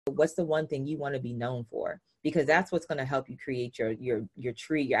what's the one thing you want to be known for? Because that's what's going to help you create your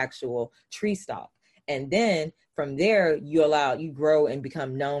tree, your actual tree stalk. And then from there, you grow and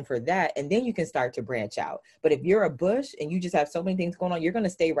become known for that. And then you can start to branch out. But if you're a bush and you just have so many things going on, you're going to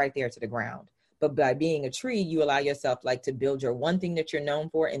stay right there to the ground. But by being a tree, you allow yourself like to build your one thing that you're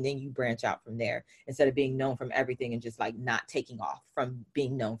known for, and then you branch out from there instead of being known from everything and just like not taking off from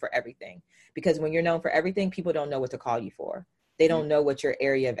being known for everything. Because when you're known for everything, people don't know what to call you for. They don't know what your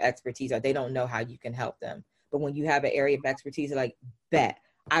area of expertise are. They don't know how you can help them. But when you have an area of expertise, they're like, bet,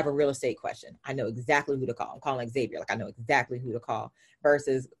 I have a real estate question. I know exactly who to call. I'm calling Xavier. Like, I know exactly who to call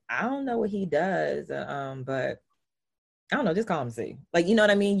versus I don't know what he does, but I don't know, just call him see. Like, you know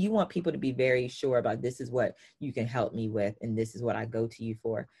what I mean? You want people to be very sure about this is what you can help me with, and this is what I go to you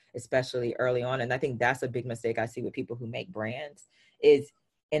for, especially early on. And I think that's a big mistake I see with people who make brands is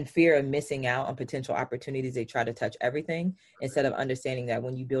in fear of missing out on potential opportunities. They try to touch everything instead of understanding that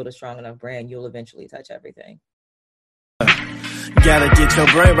when you build a strong enough brand, you'll eventually touch everything. Gotta get your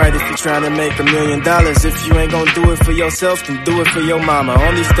brain right if you're trying to make $1 million. If you ain't gonna do it for yourself, then do it for your mama.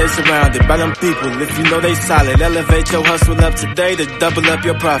 Only stay surrounded by them people if you know they solid. Elevate your hustle up today to double up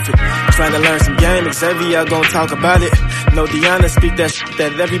your profit. Trying to learn some game, Xavier gonna talk about it. No Deanna, speak that shit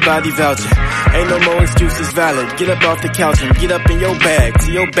that everybody vouching. Ain't no more excuses valid. Get up off the couch and get up in your bag.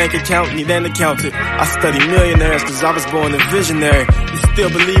 To your bank account, need an accountant. I study millionaires cause I was born a visionary. You still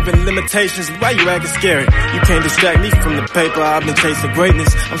believe in limitations, why you acting scary? You can't distract me from the paper, I've been chasing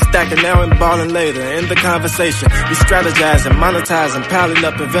greatness. I'm stacking now and balling later. In the conversation, we strategizing, monetizing, piling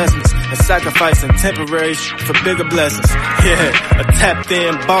up investments, and sacrificing temporary for bigger blessings. Yeah, a tapped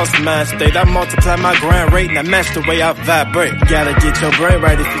in boss mind state. I multiply my grind rate and I match the way I vibrate. Gotta get your brain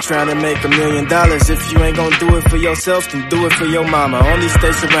right if you're trying to make $1 million. If you ain't gonna do it for yourself, then do it for your mama. Only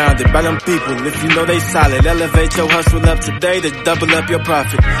stay surrounded by them people if you know they solid. Elevate your hustle up today to double up your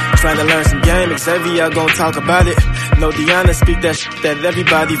profit. Trying to learn some game, Xavier gonna talk about it. No Deanna, speak that shit that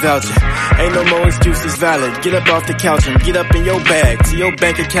everybody vouching. Ain't no more excuses valid. Get up off the couch and get up in your bag. To your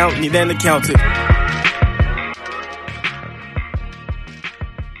bank account, need an accountant.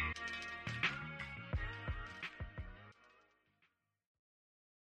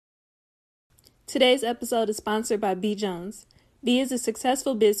 Today's episode is sponsored by B. Jones. B is a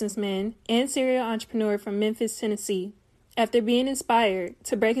successful businessman and serial entrepreneur from Memphis, Tennessee. After being inspired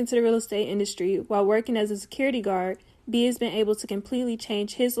to break into the real estate industry while working as a security guard, B has been able to completely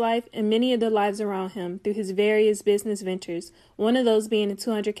change his life and many of the lives around him through his various business ventures, one of those being the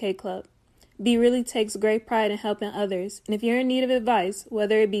 200K Club. B really takes great pride in helping others, and if you're in need of advice,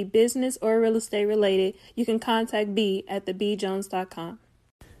 whether it be business or real estate related, you can contact B at thebjones.com.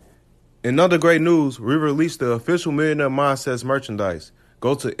 In other great news, we released the official Millionaire Mindsets merchandise.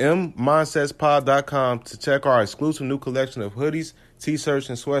 Go to mmindsetspod.com to check our exclusive new collection of hoodies, t-shirts,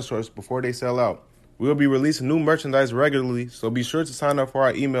 and sweatshirts before they sell out. We'll be releasing new merchandise regularly, so be sure to sign up for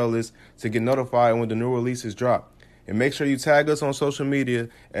our email list to get notified when the new releases drop. And make sure you tag us on social media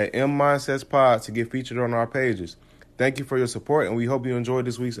at mmindsetspod to get featured on our pages. Thank you for your support, and we hope you enjoyed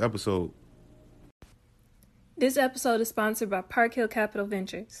this week's episode. This episode is sponsored by Park Hill Capital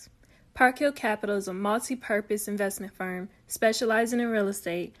Ventures. Park Hill Capital is a multi-purpose investment firm specializing in real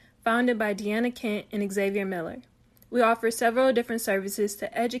estate, founded by Deanna Kent and Xavier Miller. We offer several different services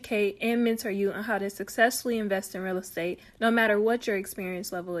to educate and mentor you on how to successfully invest in real estate, no matter what your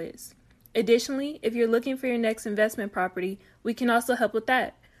experience level is. Additionally, if you're looking for your next investment property, we can also help with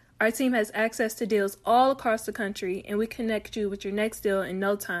that. Our team has access to deals all across the country, and we connect you with your next deal in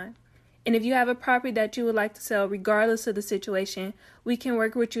no time. And if you have a property that you would like to sell regardless of the situation, we can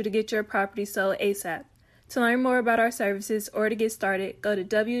work with you to get your property sold ASAP. To learn more about our services or to get started, go to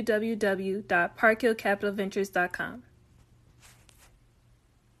www.parkhillcapitalventures.com.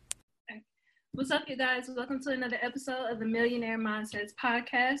 What's up, you guys? Welcome to another episode of the Millionaire Mindsets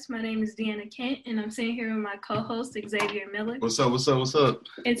podcast. My name is Deanna Kent, and I'm sitting here with my co-host, Xavier Miller. What's up?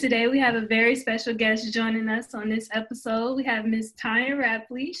 And today we have a very special guest joining us on this episode. We have Ms. Tanya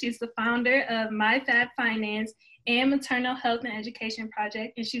Rapley. She's the founder of MyFab Finance and Maternal Health and Education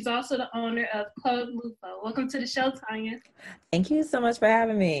Project, and she's also the owner of Club Lufo. Welcome to the show, Tanya. Thank you so much for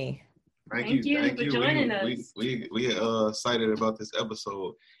having me. Thank you for joining us. We excited about this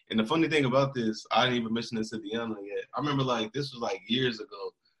episode. And the funny thing about this, I didn't even mention this to Deanna yet. I remember this was years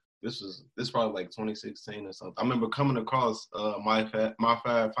ago. This probably 2016 or something. I remember coming across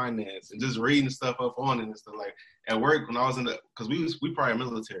MyFab Finance and just reading stuff up on it and stuff at work when I was because we probably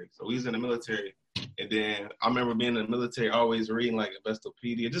military. So we was in the military. And then I remember being in the military, always reading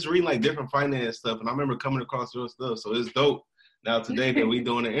Investopedia, just reading different finance stuff. And I remember coming across your stuff. So it's dope now today that we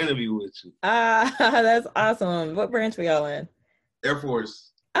doing an interview with you. That's awesome. What branch were y'all in? Air Force.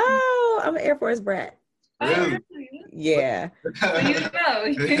 Oh, I'm an Air Force brat. Really? Yeah. So you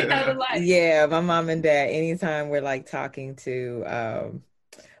know the life. Yeah, my mom and dad, anytime we're like talking to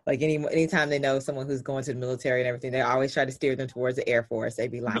like anytime they know someone who's going to the military and everything, they always try to steer them towards the Air Force.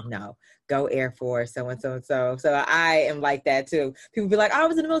 They'd be like, no, go Air Force, so and so and so. So I am like that too. People be like, I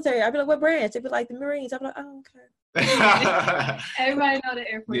was in the military. I'd be like, what branch? They'd be like, the Marines. I'm like, oh, okay. Everybody know the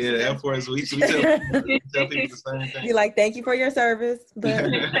Air Force. Yeah, the Air Force. We tell people the same thing. Be like, thank you for your service. But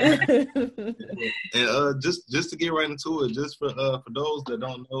And just to get right into it, just for those that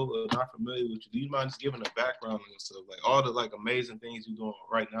don't know or not familiar with you, do you mind just giving a background on yourself, like all the like amazing things you're doing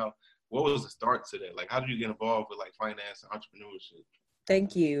right now? What was the start to that? Like, how did you get involved with like finance and entrepreneurship?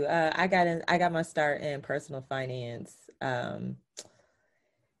 thank you. I got my start in personal finance.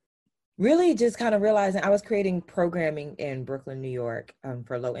 Really just kind of realizing I was creating programming in Brooklyn, New York,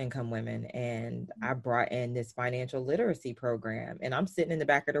 for low-income women. And I brought in this financial literacy program. And I'm sitting in the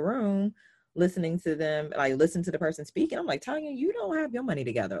back of the room listening to them, like listen to the person speaking. I'm like, Tanya, you don't have your money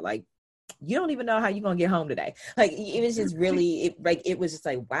together. Like, you don't even know how you're going to get home today. Like, it was just really, it was just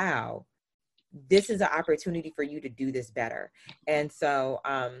like, wow, this is an opportunity for you to do this better. And so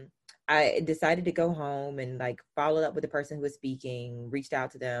I decided to go home and like follow up with the person who was speaking, reached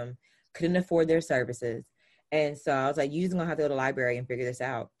out to them, couldn't afford their services. And so I was like, you're just gonna have to go to the library and figure this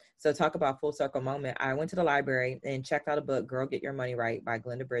out. So talk about full circle moment. I went to the library and checked out a book, Girl, Get Your Money Right by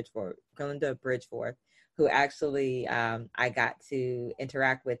Glenda Bridgeforth, who actually I got to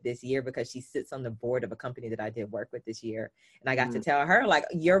interact with this year because she sits on the board of a company that I did work with this year. And I got to tell her, like,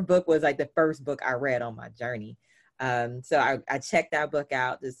 your book was like the first book I read on my journey. So I checked that book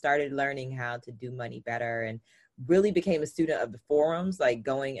out, just started learning how to do money better, and really became a student of the forums, like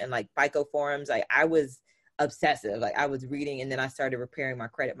going and like FICO forums. Like I was obsessive, like I was reading, and then I started repairing my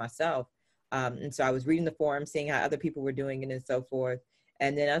credit myself. And so I was reading the forums, seeing how other people were doing it and so forth.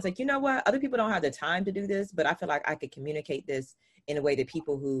 And then I was like, you know what? Other people don't have the time to do this, but I feel like I could communicate this in a way that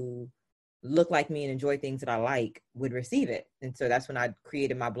people who look like me and enjoy things that I like would receive it. And so that's when I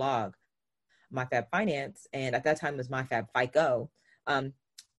created my blog, My Fab Finance. And at that time it was My Fab FICO.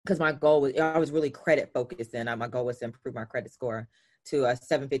 Because my goal was, I was really credit focused, and my goal was to improve my credit score to a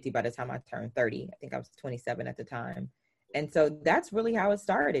 750 by the time I turned 30. I think I was 27 at the time. And so that's really how it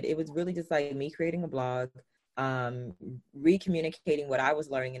started. It was really just like me creating a blog, recommunicating what I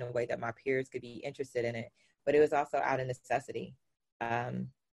was learning in a way that my peers could be interested in it. But it was also out of necessity. And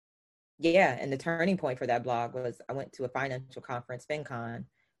the turning point for that blog was I went to a financial conference, FinCon,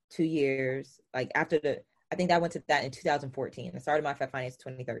 2 years, like after I think I went to that in 2014. I started My Fab Finance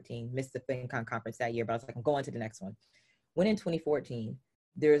 2013, missed the FinCon conference that year, but I was like, I'm going to the next one. Went in 2014.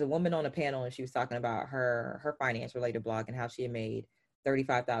 There was a woman on a panel, and she was talking about her finance related blog and how she had made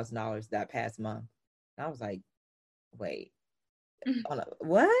 $35,000 that past month. And I was like, wait, on a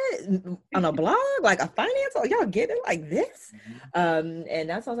what? On a blog? Like a finance? Oh, y'all get it like this? And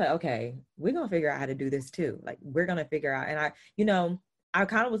that's why I was like, okay, we're gonna figure out how to do this too. Like we're gonna figure out. And I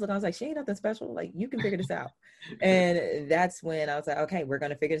kind of was looking, I was like, she ain't nothing special. Like, you can figure this out. And that's when I was like, okay, we're going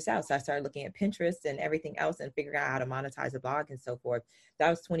to figure this out. So I started looking at Pinterest and everything else and figuring out how to monetize a blog and so forth. That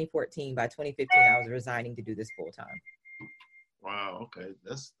was 2014. By 2015, I was resigning to do this full time. Wow. Okay.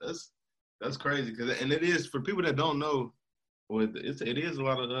 That's crazy. And it is, for people that don't know, it is a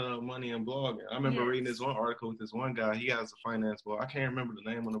lot of money in blogging. I remember reading this one article with this one guy. He has a finance blog. I can't remember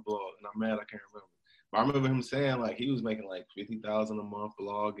the name of the blog, and I'm mad I can't remember. But I remember him saying like he was making like $50,000 a month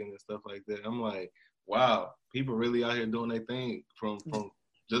blogging and stuff like that. I'm like, wow, people really out here doing their thing from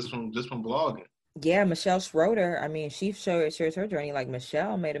blogging. Yeah, Michelle Schroeder. I mean, she shares her journey. Like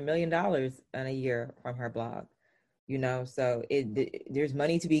Michelle made $1 million in a year from her blog. So there's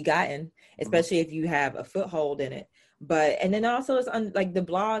money to be gotten, especially if you have a foothold in it. And then also it's like the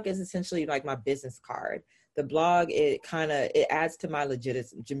blog is essentially like my business card. The blog, it adds to my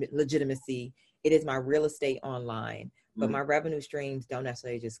legitimacy. It is my real estate online, but my revenue streams don't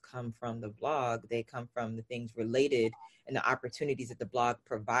necessarily just come from the blog. They come from the things related and the opportunities that the blog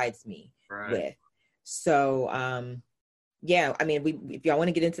provides me with. So, I mean, if y'all want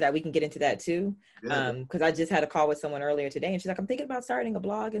to get into that, we can get into that too. Because I just had a call with someone earlier today, and she's like, I'm thinking about starting a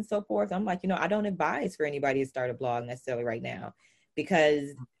blog and so forth. I'm like, I don't advise for anybody to start a blog necessarily right now,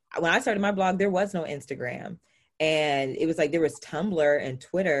 because when I started my blog, there was no Instagram, and it was like there was Tumblr and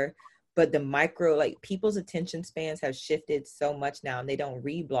Twitter. But the people's attention spans have shifted so much now, and they don't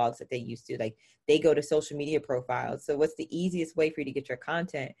read blogs that they used to. Like they go to social media profiles. So what's the easiest way for you to get your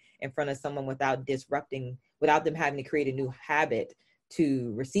content in front of someone without them having to create a new habit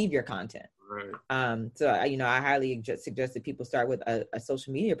to receive your content. Right. So I highly suggest that people start with a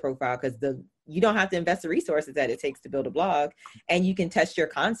social media profile, because you don't have to invest the resources that it takes to build a blog, and you can test your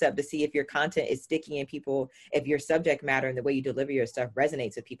concept to see if your content is sticky and if your subject matter and the way you deliver your stuff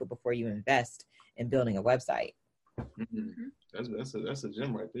resonates with people before you invest in building a website. Mm-hmm. That's a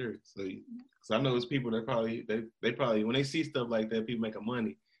gem right there. So, because I know it's people that they probably when they see stuff like that, people making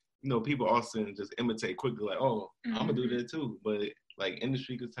money, people often just imitate quickly, like, oh, I'm gonna do that too. But like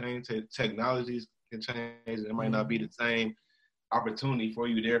industry can change, technologies can change, and it might not be the same opportunity for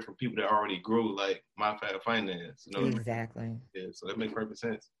you there for people that already grew like MyFab Finance. Exactly. Yeah, so that makes perfect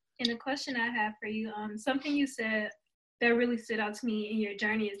sense. And a question I have for you, something you said that really stood out to me in your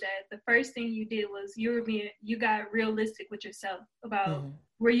journey is that the first thing you did was you got realistic with yourself about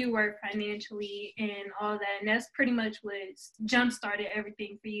where you were financially and all that. And that's pretty much what jump-started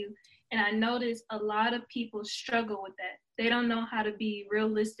everything for you. And I noticed a lot of people struggle with that. They don't know how to be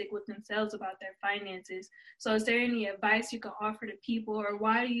realistic with themselves about their finances. So is there any advice you can offer to people, or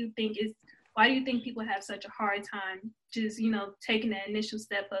why do you think people have such a hard time just, taking that initial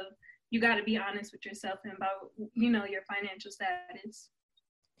step of, you got to be honest with yourself and about, your financial status?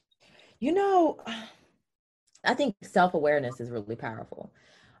 I think self-awareness is really powerful.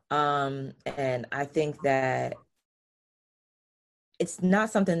 And I think that it's not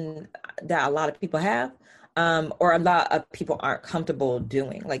something that a lot of people have, or a lot of people aren't comfortable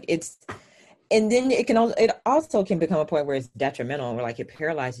doing. And then it also can become a point where it's detrimental, where it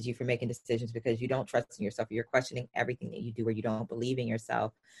paralyzes you from making decisions because you don't trust in yourself, or you're questioning everything that you do, or you don't believe in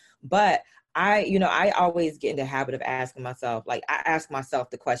yourself. But I always get in the habit of asking myself, I ask myself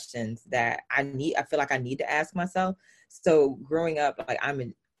the questions that I feel like I need to ask myself. So growing up,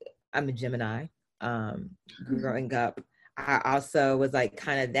 I'm a Gemini. Growing up, I also was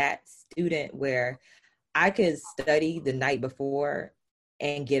kind of that student where I could study the night before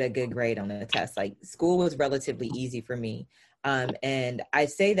and get a good grade on the test. School was relatively easy for me. And I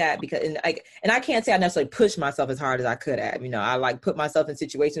say that because, and I can't say I necessarily pushed myself as hard as I could have. I put myself in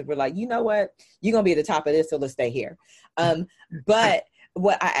situations where you know what, you're going to be at the top of this, so let's stay here. But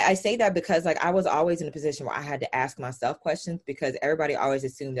what I say that because I was always in a position where I had to ask myself questions, because everybody always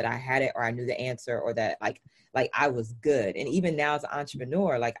assumed that I had it, or I knew the answer, or that I was good. And even now as an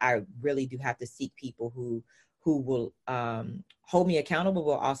entrepreneur, I really do have to seek people who will hold me accountable,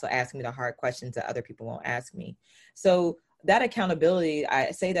 but also ask me the hard questions that other people won't ask me. So that accountability, I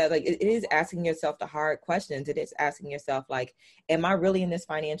say that it is asking yourself the hard questions. It is asking yourself, am I really in this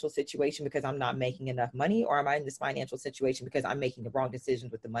financial situation because I'm not making enough money? Or am I in this financial situation because I'm making the wrong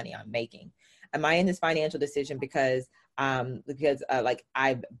decisions with the money I'm making? Am I in this financial decision because I've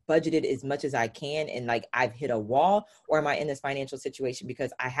budgeted as much as I can and I've hit a wall? Or am I in this financial situation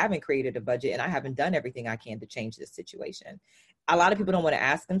because I haven't created a budget and I haven't done everything I can to change this situation? A lot of people don't want to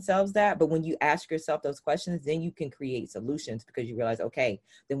ask themselves that, but when you ask yourself those questions, then you can create solutions, because you realize, okay,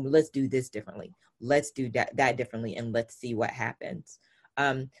 then let's do this differently. Let's do that differently, and let's see what happens.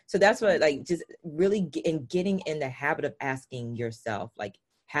 So that's what, just really getting in the habit of asking yourself,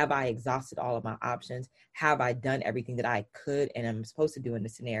 have I exhausted all of my options? Have I done everything that I could and I'm supposed to do in the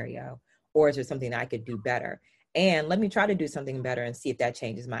scenario? Or is there something I could do better? And let me try to do something better and see if that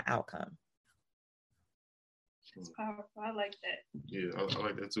changes my outcome. It's powerful. I like that. Yeah, I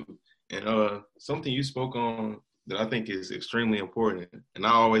like that too. And something you spoke on that I think is extremely important, and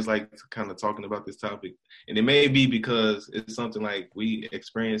I always like to kind of talking about this topic, and it may be because it's something we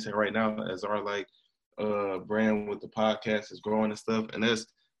experiencing right now as our brand with the podcast is growing and stuff, and that's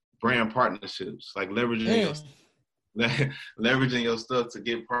brand partnerships, leveraging leveraging your stuff to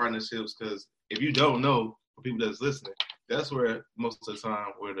get partnerships. Because if you don't know, for people that's listening, that's where most of the time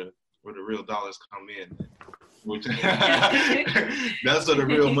where the real dollars come in. Which that's where the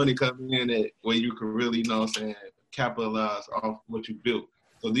real money comes in, where you can really, capitalize off what you built.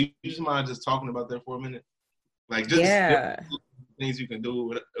 So do you just mind just talking about that for a minute? Things you can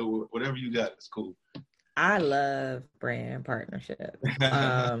do, whatever you got, it's cool. I love brand partnerships.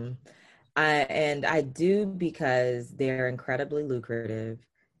 I do, because they're incredibly lucrative,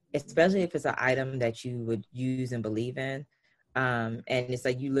 especially if it's an item that you would use and believe in. And it's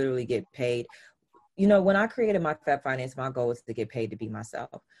you literally get paid. When I created MyFab Finance, my goal was to get paid to be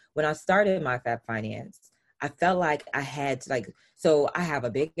myself. When I started MyFab Finance, I felt like I had to so I have a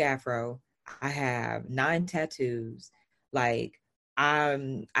big afro, I have 9 tattoos, I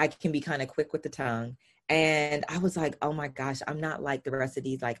can be kind of quick with the tongue. And I was oh my gosh, I'm not like the rest of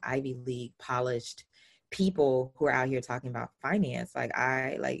these Ivy League polished people who are out here talking about finance.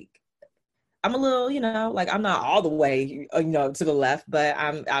 I'm a little, I'm not all the way, to the left, but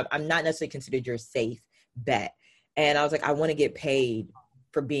I'm not necessarily considered your safe bet. And I was like, I want to get paid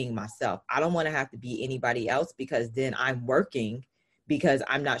for being myself. I don't want to have to be anybody else, because then I'm working because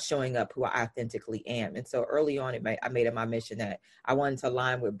I'm not showing up who I authentically am. And so early on, I made it my mission that I wanted to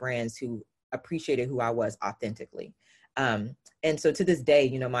align with brands who appreciated who I was authentically. And so to this day,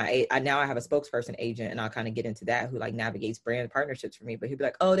 you know, I now have a spokesperson agent, and I'll kind of get into that, who like navigates brand partnerships for me. But he'd be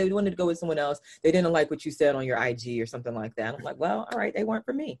like, oh, they wanted to go with someone else. They didn't like what you said on your IG or something like that. I'm like, well, all right, they weren't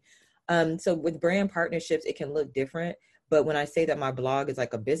for me. So with brand partnerships, it can look different. But when I say that my blog is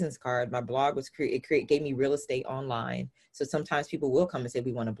like a business card, my blog was gave me real estate online. So sometimes people will come and say,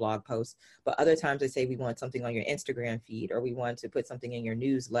 we want a blog post, but other times they say, we want something on your Instagram feed, or we want to put something in your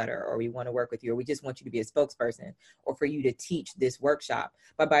newsletter, or we want to work with you, or we just want you to be a spokesperson, or for you to teach this workshop.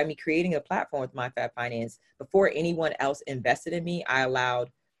 But by me creating a platform with MyFab Finance, before anyone else invested in me,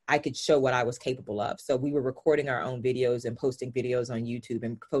 I could show what I was capable of. So we were recording our own videos and posting videos on YouTube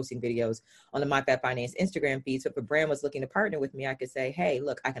and posting videos on the MyFab Finance Instagram feed. So if a brand was looking to partner with me, I could say, hey,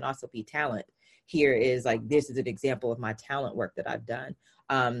 look, I can also be talent. Here is like, this is an example of my talent work that I've done.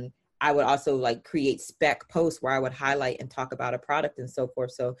 I would also like create spec posts where I would highlight and talk about a product and so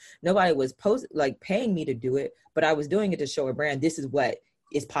forth. So nobody was paying me to do it, but I was doing it to show a brand, this is what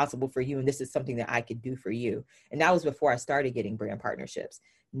is possible for you. And this is something that I could do for you. And that was before I started getting brand partnerships.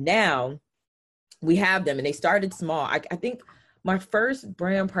 Now we have them, and they started small. I think my first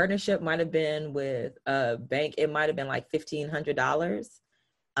brand partnership might've been with a bank. It might've been like $1,500.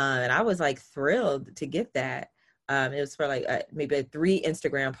 And I was like thrilled to get that. It was for like maybe 3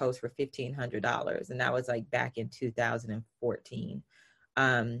 Instagram posts for $1,500. And that was like back in 2014.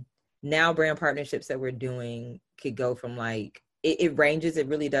 Now brand partnerships that we're doing could go from like, it ranges. It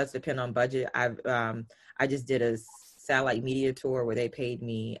really does depend on budget. I just did a satellite media tour where they paid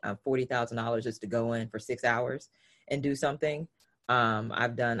me $40,000 just to go in for 6 hours and do something.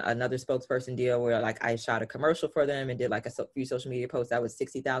 I've done another spokesperson deal where like I shot a commercial for them and did like a few social media posts. That was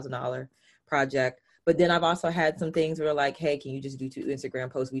 $60,000 project. But then I've also had some things where like, hey, can you just do 2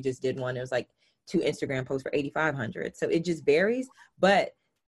 Instagram posts? We just did one. It was like 2 Instagram posts for $8,500. So it just varies, but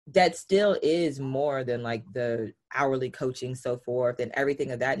that still is more than like the hourly coaching, so forth, and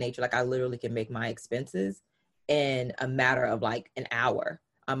everything of that nature. Like I literally can make my expenses in a matter of like an hour,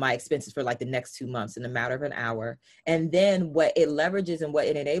 my expenses for like the next 2 months in a matter of an hour. And then what it leverages and what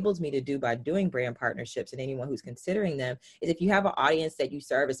it enables me to do by doing brand partnerships, and anyone who's considering them, is if you have an audience that you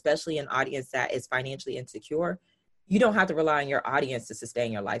serve, especially an audience that is financially insecure, you don't have to rely on your audience to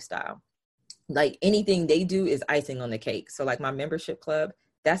sustain your lifestyle. Like anything they do is icing on the cake. So like my membership club,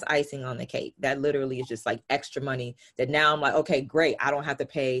 that's icing on the cake. That literally is just like extra money that now I'm like, okay, great. I don't have to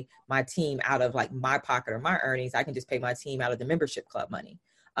pay my team out of like my pocket or my earnings. I can just pay my team out of the membership club money.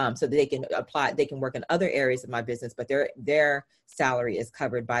 So that they can work in other areas of my business, but their salary is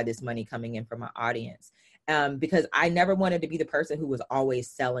covered by this money coming in from my audience. Because I never wanted to be the person who was always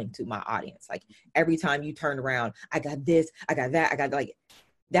selling to my audience. Like every time you turn around, I got this, I got that, I got like,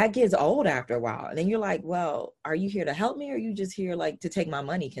 that gets old after a while. And then you're like, well, are you here to help me, or are you just here like to take my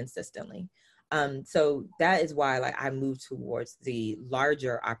money consistently? So that is why like I moved towards the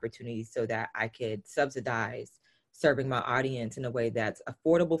larger opportunities so that I could subsidize serving my audience in a way that's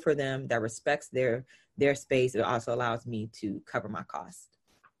affordable for them, that respects their space. It also allows me to cover my costs.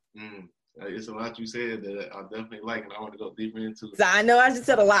 It's a lot you said that I definitely like, and I want to go deeper into it. So I know I just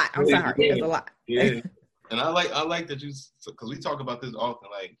said a lot. I'm sorry. It's a lot. Yeah. And I like that you, because we talk about this often,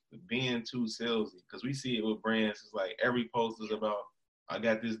 like being too salesy, because we see it with brands. It's like every post is about, I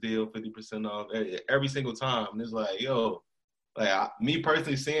got this deal, 50% off every single time. And it's like, yo, like me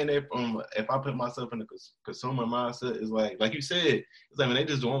personally seeing it from, if I put myself in the consumer mindset, is like you said, it's like, man, they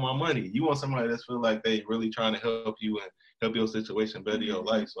just want my money. You want somebody that's feel like they really trying to help you and help your situation better your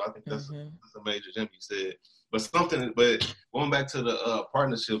life. So I think that's a major gem you said. But going back to the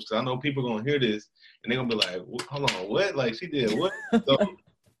partnerships, because I know people are going to hear this and they're going to be like, hold on, what? Like she did what? So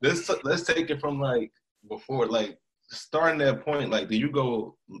let's take it from like before, like starting that point, like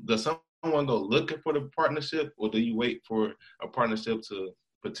does someone go looking for the partnership, or do you wait for a partnership to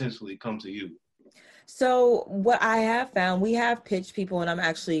potentially come to you? So what I have found, we have pitched people,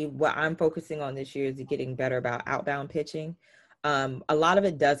 and what I'm focusing on this year is getting better about outbound pitching. A lot of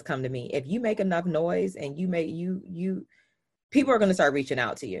it does come to me. If you make enough noise and people are going to start reaching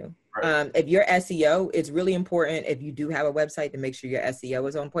out to you. Right. If your SEO, it's really important, if you do have a website, to make sure your SEO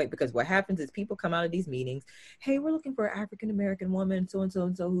is on point, because what happens is people come out of these meetings, hey, we're looking for an African-American woman,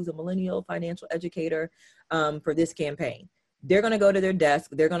 so-and-so who's a millennial financial educator for this campaign. They're going to go to their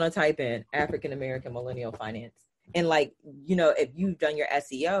desk. They're going to type in African-American millennial finance. And like, you know, if you've done your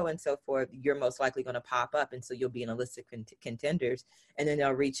SEO and so forth, you're most likely going to pop up. And so you'll be in a list of contenders, and then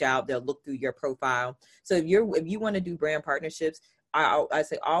they'll reach out, they'll look through your profile. So if you want to do brand partnerships, I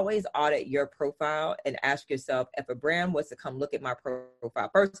say always audit your profile and ask yourself, if a brand was to come look at my profile,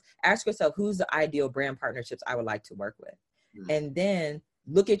 first ask yourself, who's the ideal brand partnerships I would like to work with? And then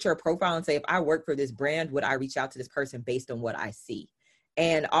look at your profile and say, if I work for this brand, would I reach out to this person based on what I see?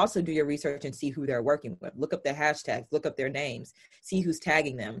 And also do your research and see who they're working with. Look up the hashtags, look up their names, see who's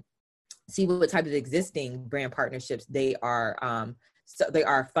tagging them, see what type of existing brand partnerships they are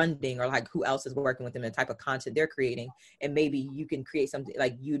funding, or like who else is working with them, and the type of content they're creating. And maybe you can create something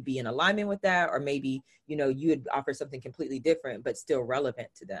like you'd be in alignment with that, or maybe, you know, you would offer something completely different but still relevant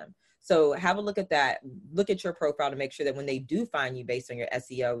to them. So have a look at that. Look at your profile to make sure that when they do find you based on your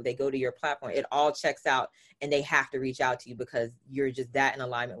SEO, they go to your platform, it all checks out, and they have to reach out to you because you're just that in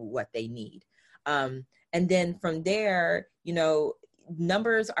alignment with what they need. And then from there, you know,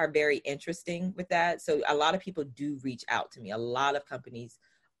 numbers are very interesting with that. So a lot of people do reach out to me. A lot of companies,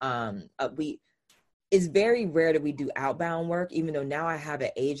 it's very rare that we do outbound work, even though now I have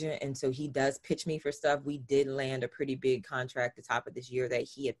an agent. And so he does pitch me for stuff. We did land a pretty big contract at the top of this year that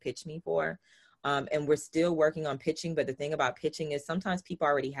he had pitched me for. And we're still working on pitching. But the thing about pitching is sometimes people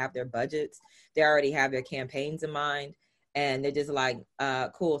already have their budgets. They already have their campaigns in mind. And they're just like,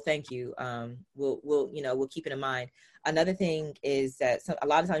 cool, thank you. We'll keep it in mind. Another thing is that a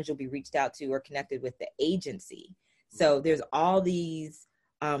lot of times you'll be reached out to or connected with the agency. So there's all these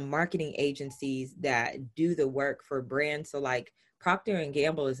marketing agencies that do the work for brands. So like Procter &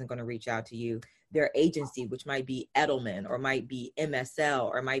 Gamble isn't going to reach out to you. Their agency, which might be Edelman or might be MSL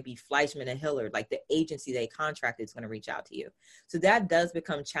or might be Fleischman & Hillard, like the agency they contracted is going to reach out to you. So that does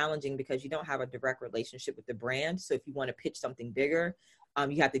become challenging because you don't have a direct relationship with the brand. So if you want to pitch something bigger,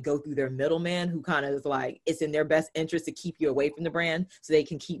 you have to go through their middleman, who kind of is like, it's in their best interest to keep you away from the brand so they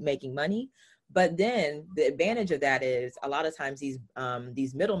can keep making money. But then the advantage of that is a lot of times these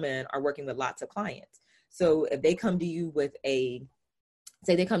middlemen are working with lots of clients. So if they come to you with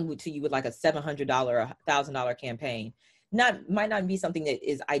say they come to you with like a $700 or $1,000 campaign, might not be something that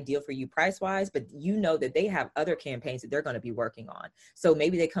is ideal for you price wise, but you know that they have other campaigns that they're going to be working on. So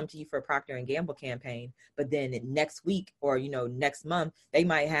maybe they come to you for a Procter & Gamble campaign, but then next week or, you know, next month, they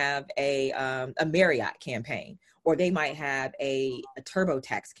might have a Marriott campaign, or they might have a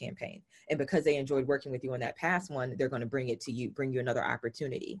TurboTax campaign. And because they enjoyed working with you on that past one, they're going to bring you another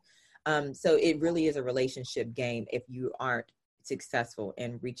opportunity. So it really is a relationship game if you aren't successful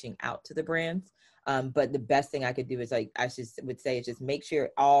in reaching out to the brands. But the best thing I could do is would say is just make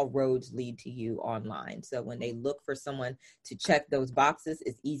sure all roads lead to you online. So when they look for someone to check those boxes,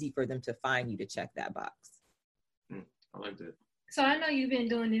 it's easy for them to find you to check that box. I like that. So I know you've been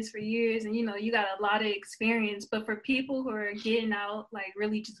doing this for years and, you know, you got a lot of experience, but for people who are getting out, like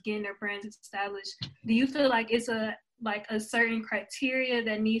really just getting their brands established, do you feel like it's a certain criteria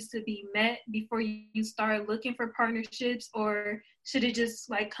that needs to be met before you start looking for partnerships, or should it just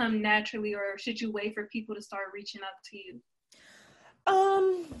like come naturally, or should you wait for people to start reaching out to you?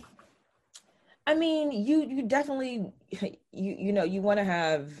 I mean, you definitely, you want to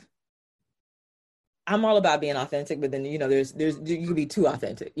have, I'm all about being authentic, but then, you know, there's you can be too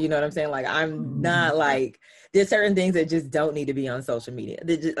authentic. You know what I'm saying? Like, I'm not like, there's certain things that just don't need to be on social media.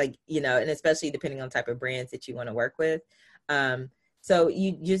 They're just like, you know, and especially depending on the type of brands that you want to work with. So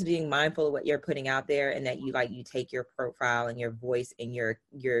you just being mindful of what you're putting out there, and that you take your profile and your voice and your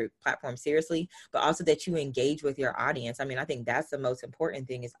platform seriously, but also that you engage with your audience. I mean, I think that's the most important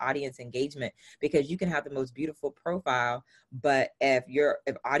thing, is audience engagement, because you can have the most beautiful profile, but if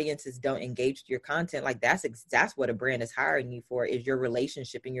audiences don't engage with your content, like that's what a brand is hiring you for, is your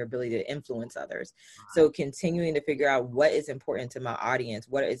relationship and your ability to influence others. So continuing to figure out what is important to my audience,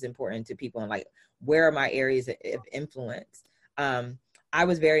 what is important to people, and like, where are my areas of influence? I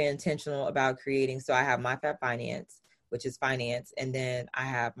was very intentional about creating. So I have MyFab Finance, which is finance. And then I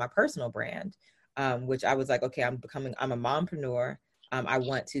have my personal brand, which I was like, okay, I'm a mompreneur. I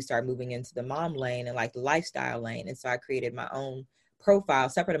want to start moving into the mom lane and like the lifestyle lane. And so I created my own profile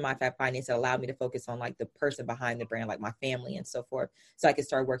separate of MyFab Finance that allowed me to focus on like the person behind the brand, like my family and so forth. So I could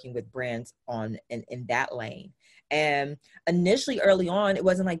start working with brands in that lane. And initially, early on, it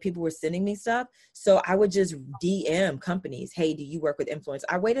wasn't like people were sending me stuff. So I would just DM companies, hey, do you work with influencers?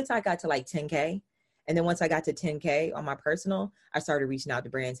 I waited till I got to like 10K. And then once I got to 10K on my personal, I started reaching out to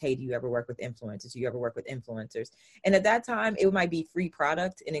brands. Hey, do you ever work with influencers? Do you ever work with influencers? And at that time, it might be free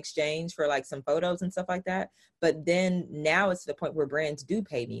product in exchange for like some photos and stuff like that. But then now it's to the point where brands do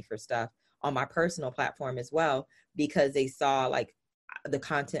pay me for stuff on my personal platform as well, because they saw like, the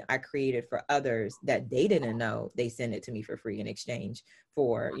content I created for others that they didn't know, they send it to me for free in exchange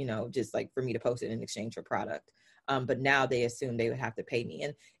for, just like for me to post it in exchange for product. But now they assume they would have to pay me.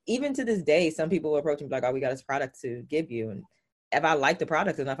 And even to this day, some people approach me like, oh, we got this product to give you. And if I like the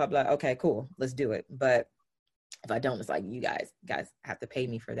product enough, I'll be like, okay, cool, let's do it. But if I don't, it's like, you guys have to pay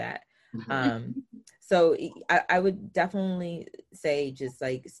me for that. So I would definitely say just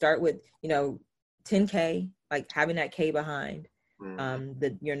like start with, 10K, like having that K behind.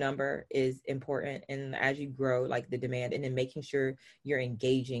 Your number is important, and as you grow, like the demand, and then making sure you're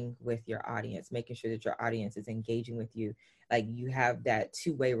engaging with your audience, making sure that your audience is engaging with you, like you have that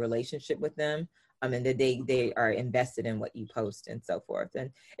two-way relationship with them, and that they are invested in what you post and so forth. And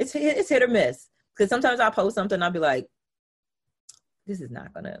it's hit or miss, because sometimes I'll post something, I'll be like, this is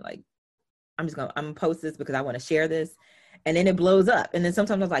not gonna, like, I'm gonna post this because I want to share this. And then it blows up. And then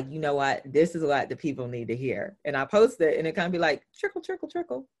sometimes I was like, you know what? This is what the people need to hear. And I post it and it kind of be like, trickle, trickle,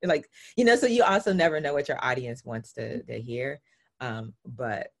 trickle. And like, so you also never know what your audience wants to hear. And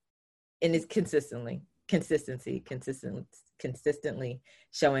it's consistently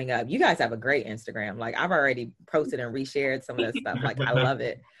showing up. You guys have a great Instagram. Like I've already posted and reshared some of that stuff. Like I love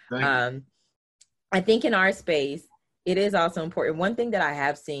it. I think in our space, it is also important. One thing that I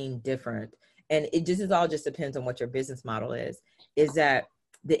have seen different, and it just depends on what your business model is that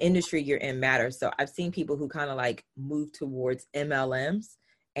the industry you're in matters. So I've seen people who kind of like move towards MLMs,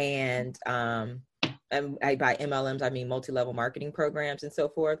 and by MLMs, I mean multi-level marketing programs and so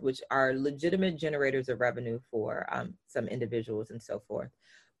forth, which are legitimate generators of revenue for some individuals and so forth.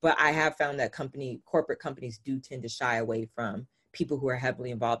 But I have found that corporate companies do tend to shy away from people who are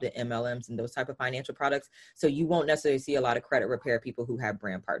heavily involved in MLMs and those type of financial products. So you won't necessarily see a lot of credit repair people who have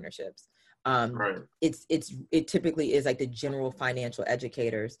brand partnerships. Right. It typically is like the general financial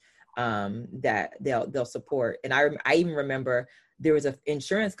educators that they'll support. And I even remember there was an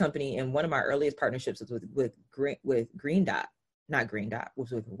insurance company, and one of my earliest partnerships was with Green Dot, not Green Dot,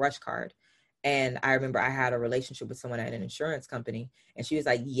 was with Rush Card. And I remember I had a relationship with someone at an insurance company, and she was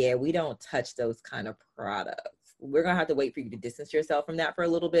like, yeah, we don't touch those kind of products. We're going to have to wait for you to distance yourself from that for a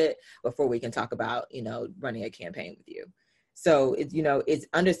little bit before we can talk about, running a campaign with you. So it's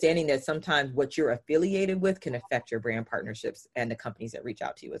understanding that sometimes what you're affiliated with can affect your brand partnerships and the companies that reach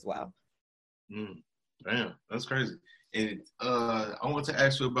out to you as well. Damn, that's crazy. And I want to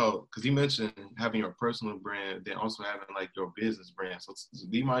ask you about, because you mentioned having your personal brand, then also having like your business brand. So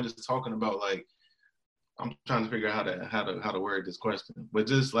do you mind just talking about, like, I'm trying to figure out how to word this question, but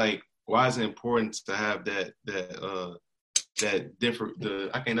just like, why is it important to have that different,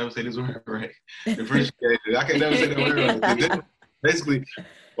 I can never say this word right. Differentiated. I can never say that word right. Basically,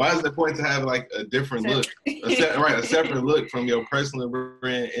 why is it important to have like a different look, a separate look from your personal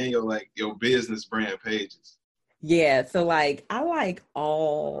brand and your business brand pages? Yeah, so like I like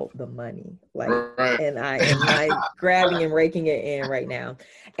all the money, like, right. And I am like grabbing and raking it in right now.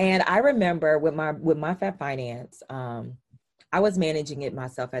 And I remember with my Fab Finance, I was managing it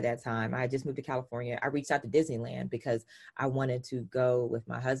myself at that time. I just moved to California. I reached out to Disneyland because I wanted to go with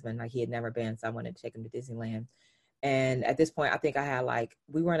my husband. Like he had never been, so I wanted to take him to Disneyland. And at this point, I think I had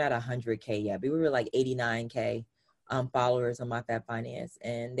we weren't at 100K yet, but we were like 89K followers on my Fab Finance.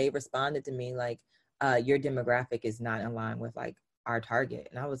 And they responded to me like, your demographic is not in line with like our target.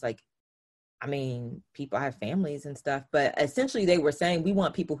 And I was like, I mean, people have families and stuff, but essentially they were saying, we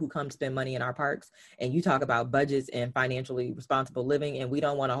want people who come spend money in our parks. And you talk about budgets and financially responsible living. And we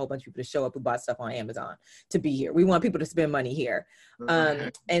don't want a whole bunch of people to show up who bought stuff on Amazon to be here. We want people to spend money here.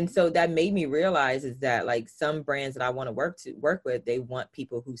 And so that made me realize is that like some brands that I want to work with, they want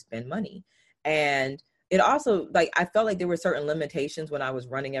people who spend money. And it also, like, I felt like there were certain limitations when I was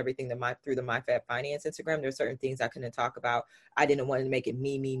running everything through the MyFab Finance Instagram. There were certain things I couldn't talk about. I didn't want to make it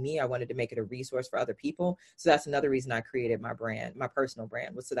me. I wanted to make it a resource for other people. So that's another reason I created my brand, my personal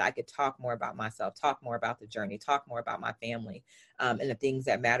brand, was so that I could talk more about myself, talk more about the journey, talk more about my family, and the things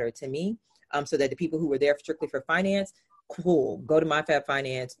that matter to me, so that the people who were there strictly for finance, cool, go to MyFab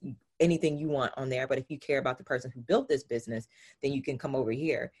Finance, anything you want on there. But if you care about the person who built this business, then you can come over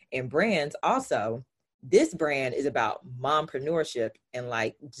here. And brands also, this brand is about mompreneurship and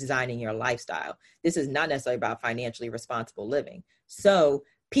like designing your lifestyle. This is not necessarily about financially responsible living. So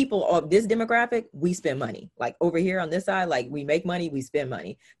people of this demographic, we spend money. Like over here on this side, like we make money, we spend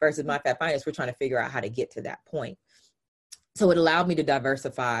money. Versus MyFab Finance, we're trying to figure out how to get to that point. So it allowed me to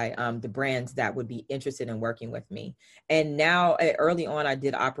diversify the brands that would be interested in working with me. And now early on, I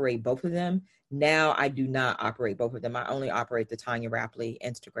did operate both of them. Now I do not operate both of them. I only operate the Tanya Rapley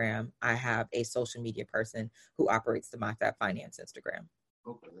Instagram. I have a social media person who operates the MyFab Finance Instagram.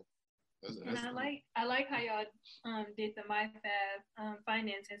 Okay. And I like how y'all did the MyFab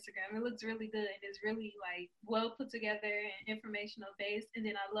finance Instagram. It looks really good. It's really like well put together and informational based. And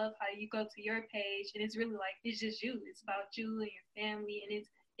then I love how you go to your page and it's really like it's just you. It's about you and your family, and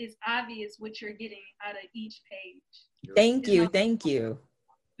it's obvious what you're getting out of each page. Thank you.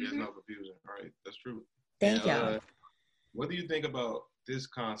 There's no confusion. All right, that's true. Thank you. What do you think about this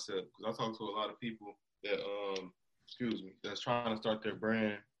concept? Because I talk to a lot of people that that's trying to start their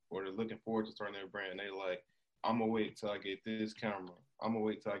brand, or they're looking forward to starting their brand. They like, I'm gonna wait till I get this camera. I'm gonna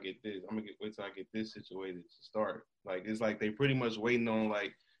wait till I get this. I'm gonna wait till I get this situated to start. Like, it's like they pretty much waiting on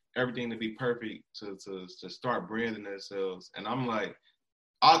like everything to be perfect to start branding themselves. And I'm like,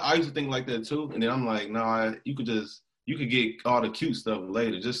 I used to think like that too. And then I'm like, nah, you could get all the cute stuff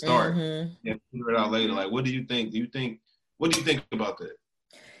later. Just start and figure it out later. Like, what do you think? What do you think about that?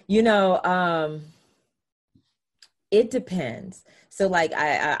 You know, it depends. So like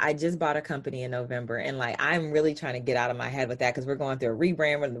I just bought a company in November, and like I'm really trying to get out of my head with that because we're going through a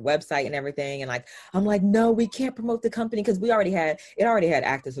rebrand with the website and everything. And like I'm like, no, we can't promote the company because it already had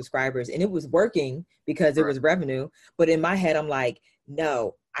active subscribers and it was working because it was revenue. But in my head, I'm like,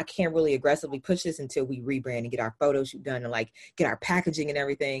 no, I can't really aggressively push this until we rebrand and get our photo shoot done and like get our packaging and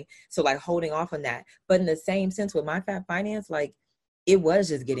everything. So like holding off on that. But in the same sense with MyFab Finance, like it was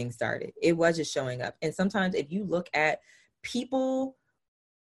just getting started. It was just showing up. And sometimes if you look at people,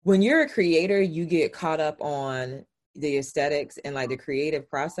 when you're a creator, you get caught up on the aesthetics and like the creative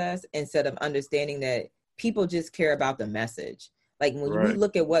process instead of understanding that people just care about the message. Like when we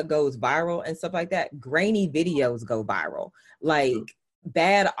look at what goes viral and stuff like that, grainy videos go viral. Like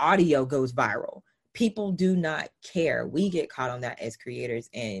bad audio goes viral. People do not care. We get caught on that as creators.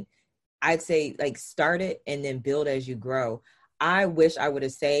 And I'd say like start it and then build as you grow. I wish I would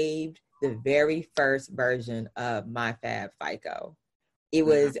have saved the very first version of MyFab FICO. It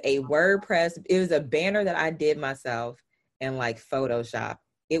was a WordPress. It was a banner that I did myself in like Photoshop.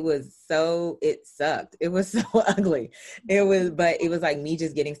 It sucked. It was so ugly. But it was like me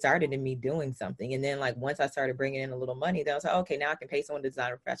just getting started and me doing something. And then like once I started bringing in a little money, then I was like, okay, now I can pay someone to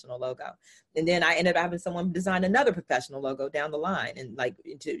design a professional logo. And then I ended up having someone design another professional logo down the line and like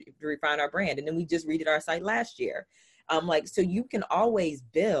to refine our brand. And then we just redid our site last year. Like, so you can always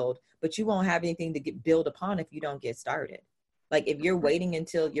build, but you won't have anything to build upon if you don't get started. Like if you're waiting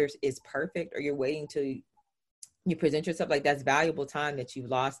until yours is perfect, or you're waiting till you present yourself, like that's valuable time that you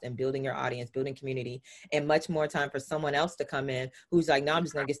lost in building your audience, building community, and much more time for someone else to come in who's like, no, I'm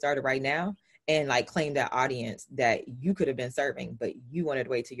just gonna get started right now and like claim that audience that you could have been serving, but you wanted to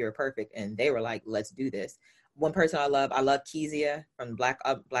wait till you're perfect. And they were like, let's do this. One person I love Kezia from Black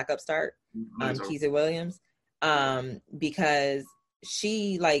Upstart, Kezia Williams. Because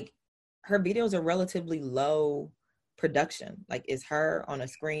she like her videos are relatively low production. Like it's her on a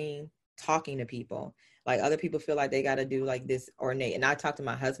screen talking to people. Like other people feel like they got to do like this ornate. And I talk to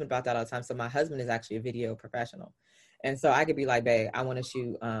my husband about that all the time. So my husband is actually a video professional. And so I could be like, babe, I want to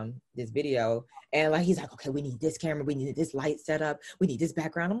shoot this video. And like, he's like, okay, we need this camera. We need this light setup. We need this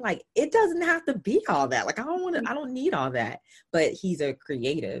background. I'm like, it doesn't have to be all that. Like, I don't need all that. But he's a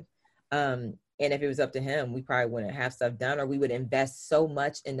creative. And if it was up to him, we probably wouldn't have stuff done, or we would invest so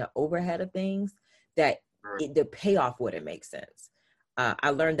much in the overhead of things that the payoff wouldn't make sense. I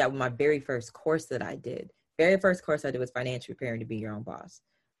learned that with my very first course that I did. Very first course I did was Financially Preparing to Be Your Own Boss.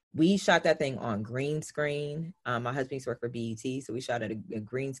 We shot that thing on green screen. My husband used to work for BET, so we shot at a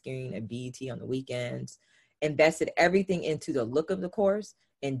green screen at BET on the weekends, invested everything into the look of the course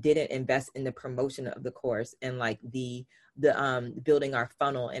and didn't invest in the promotion of the course and like the building our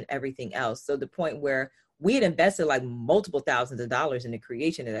funnel and everything else. So the point where we had invested like multiple thousands of dollars in the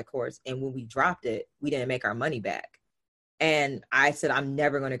creation of that course. And when we dropped it, we didn't make our money back. And I said, I'm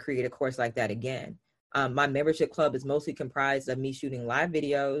never going to create a course like that again. My membership club is mostly comprised of me shooting live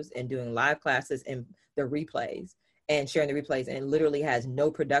videos and doing live classes and the replays and sharing the replays, and it literally has no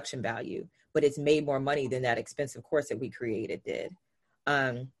production value, but it's made more money than that expensive course that we created did.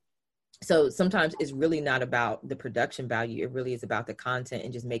 So sometimes it's really not about the production value. It really is about the content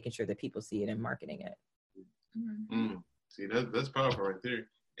and just making sure that people see it and marketing it. See, that's powerful right there.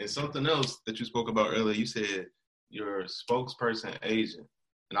 And something else that you spoke about earlier, you said your spokesperson agent.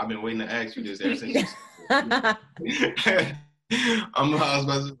 And I've been waiting to ask you this ever since you said it. I was about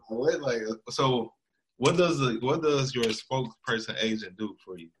to say, what? Like, so what does your spokesperson agent do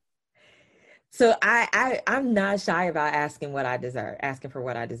for you? So I'm not shy about asking for what I deserve.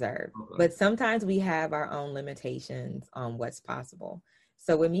 Okay. But sometimes we have our own limitations on what's possible.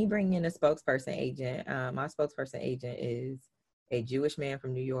 So with me bringing in a spokesperson agent, my spokesperson agent is a Jewish man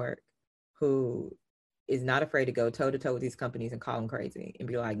from New York who is not afraid to go toe to toe with these companies and call them crazy and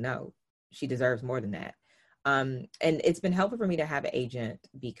be like, no, she deserves more than that. And it's been helpful for me to have an agent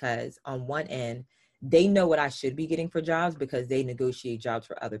because on one end, they know what I should be getting for jobs because they negotiate jobs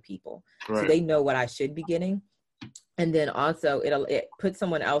for other people. Right. So they know what I should be getting. And then also it puts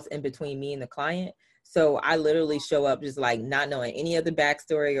someone else in between me and the client. So I literally show up just like not knowing any of the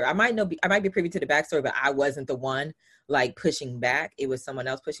backstory, or I might be privy to the backstory, but I wasn't the one like pushing back. It was someone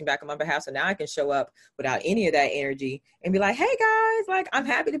else pushing back on my behalf. So now I can show up without any of that energy and be like, hey guys, like, I'm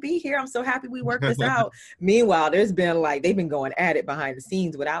happy to be here. I'm so happy we worked this out. Meanwhile, there's been like, they've been going at it behind the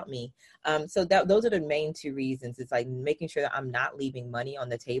scenes without me. So those are the main two reasons. It's like making sure that I'm not leaving money on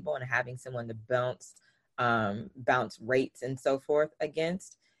the table and having someone to bounce rates and so forth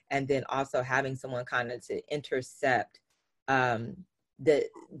against. And then also having someone kind of to intercept the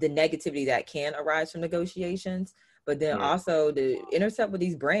negativity that can arise from negotiations, but then also to intercept with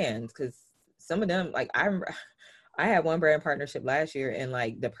these brands, because some of them, like I had one brand partnership last year, and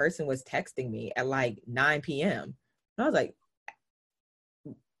like the person was texting me at like 9 p.m. And I was like,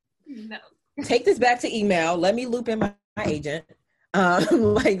 no, take this back to email. Let me loop in my agent.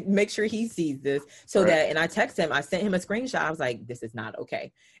 Like make sure he sees this so that, and I text him, I sent him a screenshot. I was like, this is not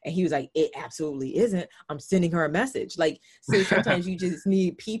okay. And he was like, it absolutely isn't. I'm sending her a message. Like, so sometimes you just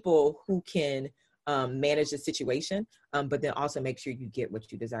need people who can manage the situation, but then also make sure you get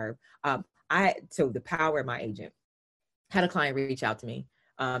what you deserve. So the power of my agent, had a client reach out to me.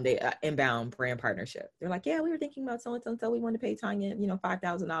 They inbound brand partnership. They're like, yeah, we were thinking about so and so. We want to pay Tanya,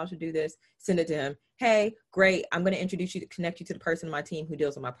 $5,000 to do this. Send it to him. Hey, great. I'm going to connect you to the person on my team who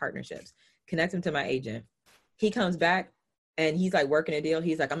deals with my partnerships. Connect him to my agent. He comes back and he's like working a deal.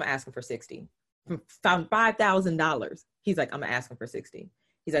 He's like, I'm going to ask him for $60,000. Found $5,000. He's like, I'm going to ask him for $60,000.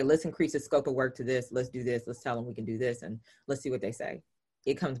 He's like, let's increase the scope of work to this. Let's do this. Let's tell them we can do this. And let's see what they say.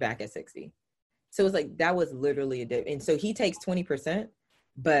 It comes back at 60. So it's like, that was literally a difference. And so he takes 20%.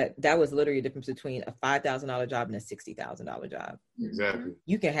 But that was literally a difference between a $5,000 job and a $60,000 job. Exactly.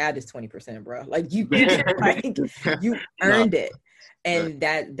 You can have this 20%, bro. Like you earned it. And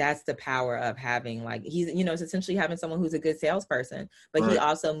that's the power of having, like, he's, it's essentially having someone who's a good salesperson, but he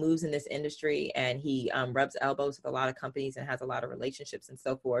also moves in this industry and he rubs elbows with a lot of companies and has a lot of relationships and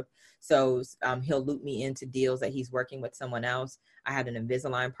so forth. So he'll loop me into deals that he's working with someone else. I had an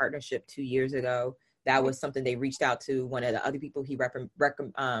Invisalign partnership 2 years ago. That was something they reached out to one of the other people he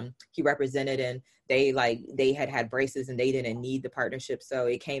represented, and they had braces and they didn't need the partnership. So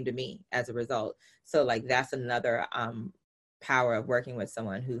it came to me as a result. So like, that's another power of working with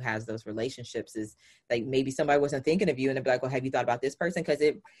someone who has those relationships, is like, maybe somebody wasn't thinking of you and they'd be like, well, have you thought about this person? Cause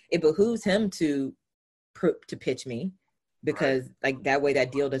it behooves him to pitch me, because like that way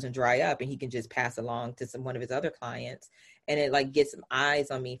that deal doesn't dry up and he can just pass along to one of his other clients. And it like gets some eyes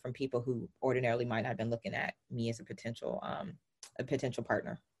on me from people who ordinarily might not have been looking at me as a potential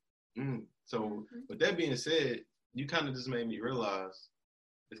partner. So with that being said, you kind of just made me realize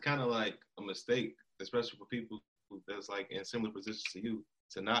it's kind of like a mistake, especially for people that's like in similar positions to you,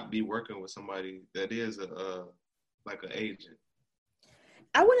 to not be working with somebody that is like an agent.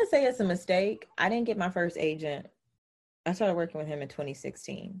 I wouldn't say it's a mistake. I didn't get my first agent. I started working with him in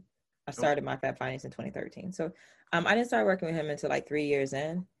 2016. I started my Fab Finance in 2013. So I didn't start working with him until like 3 years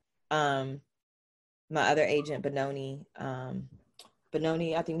in. My other agent, Benoni, I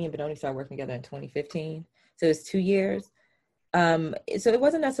think me and Benoni started working together in 2015. So it's 2 years. So it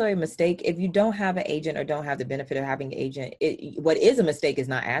wasn't necessarily a mistake. If you don't have an agent or don't have the benefit of having an agent, what is a mistake is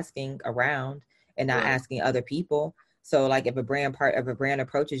not asking around and not asking other people. So like if a brand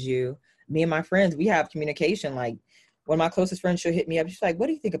approaches you, me and my friends, we have communication. Like one of my closest friends, she'll hit me up. She's like, what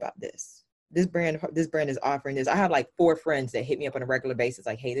do you think about this? This brand is offering this. I have like 4 friends that hit me up on a regular basis.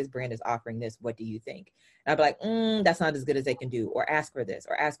 Like, hey, this brand is offering this. What do you think? And I'd be like, that's not as good as they can do, or ask for this,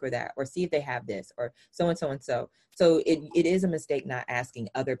 or ask for that, or see if they have this, or so and so and so. So it is a mistake not asking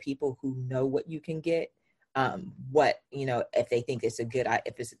other people who know what you can get, if they think it's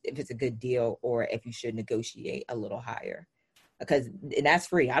if it's a good deal, or if you should negotiate a little higher. And that's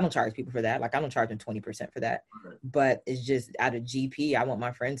free. I don't charge people for that. Like I don't charge them 20% for that, but it's just out of GP. I want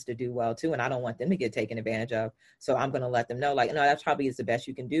my friends to do well too. And I don't want them to get taken advantage of. So I'm going to let them know, like, no, that's probably is the best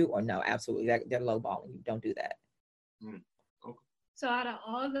you can do, or no, absolutely. They're lowballing you. Don't do that. Okay. So out of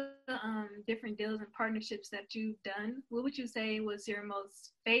all the different deals and partnerships that you've done, what would you say was your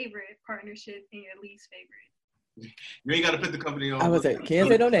most favorite partnership and your least favorite? You ain't got to put the company on. I was like, can't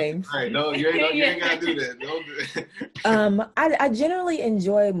say no names. All right, no, you ain't got to do that. Don't do that. I generally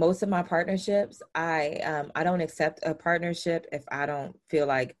enjoy most of my partnerships. I don't accept a partnership if I don't feel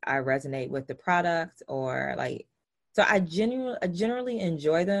like I resonate with the product, or like, so I generally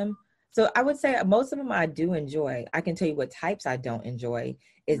enjoy them. So I would say most of them I do enjoy. I can tell you what types I don't enjoy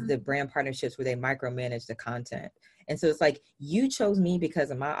is the brand partnerships where they micromanage the content. And so it's like you chose me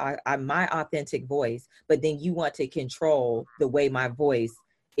because of my authentic voice, but then you want to control the way my voice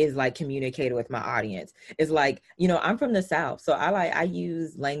is like communicated with my audience. It's like, you know, I'm from the South, so I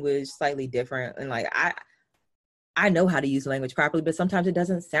use language slightly different, and like I know how to use language properly, but sometimes it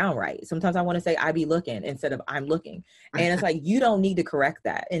doesn't sound right. Sometimes I want to say I be looking instead of I'm looking. And it's like, you don't need to correct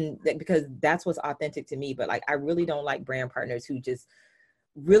that. And because that's what's authentic to me. But like, I really don't like brand partners who just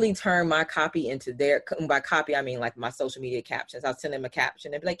really turn my copy into their, by copy, I mean like my social media captions. I'll send them a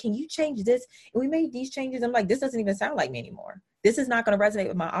caption and be like, can you change this? And we made these changes. I'm like, this doesn't even sound like me anymore. This is not going to resonate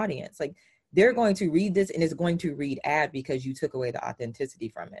with my audience. Like, they're going to read this and it's going to read ad because you took away the authenticity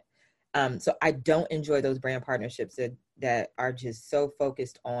from it. So I don't enjoy those brand partnerships that are just so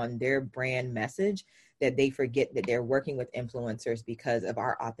focused on their brand message that they forget that they're working with influencers because of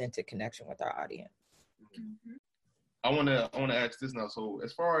our authentic connection with our audience. Mm-hmm. I want to ask this now. So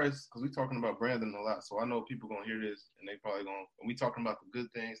as far as, because we're talking about branding a lot, so I know people going to hear this and they probably going, and we talking about the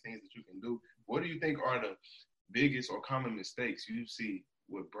good things that you can do. What do you think are the biggest or common mistakes you see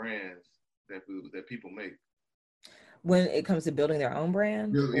with brands that people make? When it comes to building their own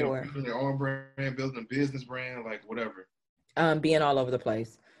brand, building their own brand, building a business brand, like whatever. Being all over the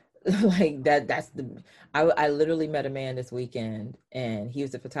place. Like I literally met a man this weekend and he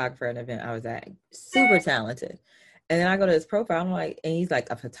was a photographer at an event I was at, super talented. And then I go to his profile, I'm like, and he's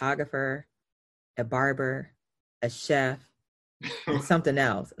like a photographer, a barber, a chef, and something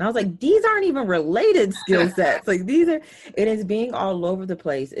else. And I was like, these aren't even related skill sets. Like it is being all over the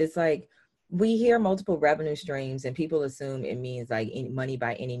place. It's like, we hear multiple revenue streams and people assume it means like money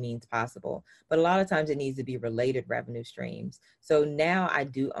by any means possible. But a lot of times it needs to be related revenue streams. So now I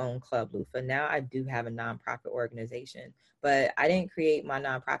do own Club Loofah. Now I do have a nonprofit organization, but I didn't create my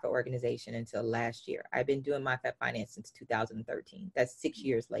nonprofit organization until last year. I've been doing MyFab Finance since 2013. That's 6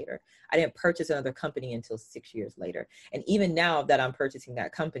 years later. I didn't purchase another company until 6 years later. And even now that I'm purchasing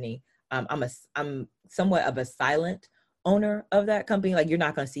that company, I'm somewhat of a silent owner of that company. Like, you're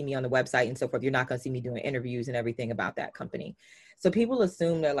not going to see me on the website and so forth. You're not going to see me doing interviews and everything about that company. So people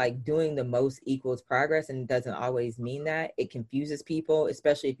assume that like doing the most equals progress, and it doesn't always mean that. It confuses people,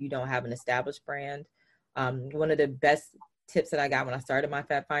 especially if you don't have an established brand. One of the best tips that I got when I started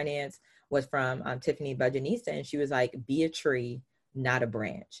MyFab Finance was from Tiffany Budgetnista, and she was like, be a tree, not a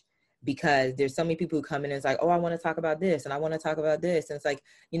branch. Because there's so many people who come in and it's like, oh, I want to talk about this and I want to talk about this. And it's like,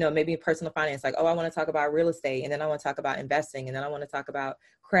 you know, maybe personal finance, like, oh, I want to talk about real estate. And then I want to talk about investing. And then I want to talk about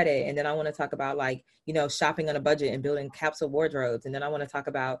credit. And then I want to talk about like, you know, shopping on a budget and building capsule wardrobes. And then I want to talk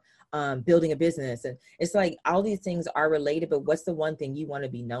about building a business. And it's like, all these things are related, but what's the one thing you want to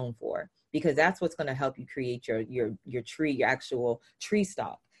be known for? Because that's what's going to help you create your tree, your actual tree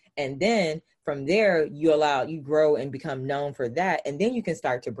stalk. And then from there, you grow and become known for that. And then you can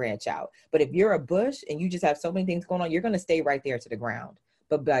start to branch out. But if you're a bush and you just have so many things going on, you're going to stay right there to the ground.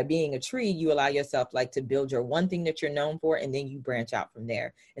 But by being a tree, you allow yourself like to build your one thing that you're known for. And then you branch out from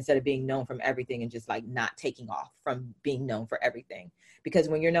there instead of being known from everything and just like not taking off from being known for everything. Because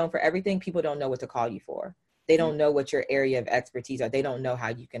when you're known for everything, people don't know what to call you for. They don't know what your area of expertise are. They don't know how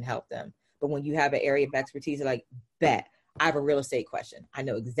you can help them. But when you have an area of expertise, they're like, bet. I have a real estate question. I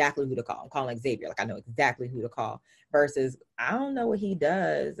know exactly who to call. I'm calling Xavier. Like, I know exactly who to call versus I don't know what he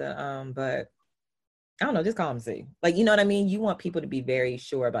does. But I don't know, just call him see. Like, you know what I mean? You want people to be very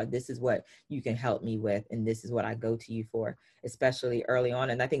sure about this is what you can help me with. And this is what I go to you for, especially early on.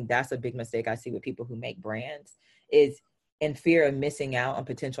 And I think that's a big mistake I see with people who make brands is in fear of missing out on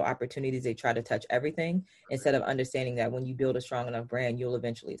potential opportunities. They try to touch everything instead of understanding that when you build a strong enough brand, you'll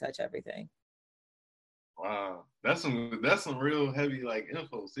eventually touch everything. Wow, that's some real heavy like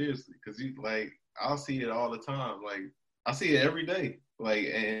info, seriously, because you like I'll see it all the time. Like I see it every day. Like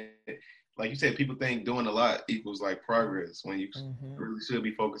and like you said, people think doing a lot equals like progress when you really should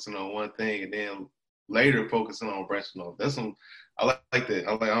be focusing on one thing and then later focusing on branching off. That's some I like that.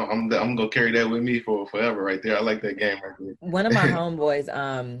 I'm gonna carry that with me for forever right there. I like that game right there. One of my homeboys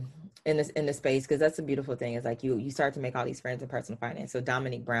in the space, because that's a beautiful thing, is like you start to make all these friends in personal finance. So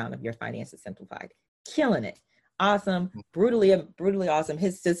Dominique Brown of Your Finances Simplified. Killing it. Awesome. Brutally awesome.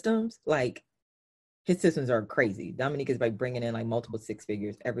 His systems are crazy. Dominique is like bringing in like multiple six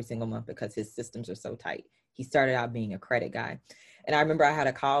figures every single month because his systems are so tight. He started out being a credit guy. And I remember I had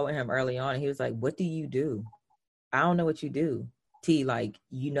a call with him early on and he was like, what do you do? I don't know what you do. T, like,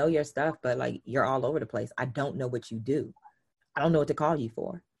 you know your stuff, but like you're all over the place. I don't know what you do. I don't know what to call you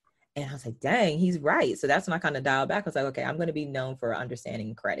for. And I was like, dang, he's right. So that's when I kind of dialed back. I was like, okay, I'm going to be known for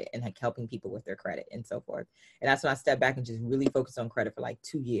understanding credit and like helping people with their credit and so forth. And that's when I stepped back and just really focused on credit for like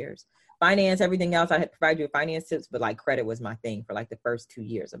 2 years. Finance, everything else, I had provided you with finance tips, but like credit was my thing for like the first 2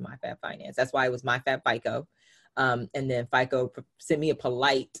 years of MyFab Finance. That's why it was MyFab FICO. And then FICO sent me a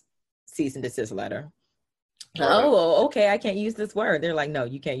polite cease and desist letter. Oh, okay, I can't use this word. They're like, no,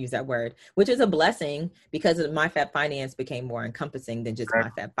 you can't use that word, which is a blessing because MyFab Finance became more encompassing than just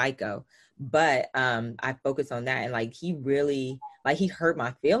MyFab FICO. But I focused on that, and like he really, like he hurt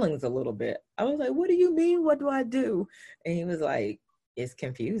my feelings a little bit. I was like, what do you mean? What do I do? And he was like, it's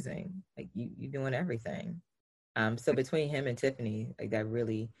confusing. Like you doing everything. So between him and Tiffany, like that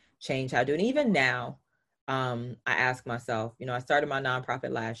really changed how I do it. And even now, I ask myself, I started my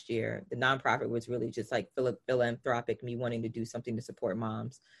nonprofit last year. The nonprofit was really just like philanthropic, me wanting to do something to support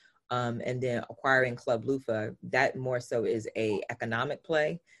moms. And then acquiring Club Lufa, that more so is a economic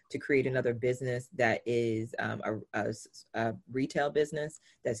play to create another business that is a retail business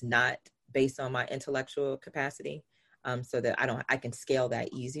that's not based on my intellectual capacity, so that I can scale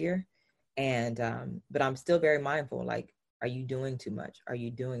that easier. And but I'm still very mindful, like, are you doing too much? Are you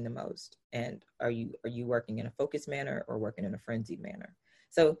doing the most? And are you working in a focused manner or working in a frenzied manner?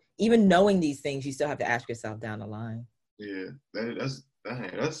 So even knowing these things, you still have to ask yourself down the line. Yeah, that's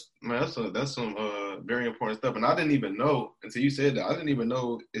some very important stuff. And I didn't even know until you said that. I didn't even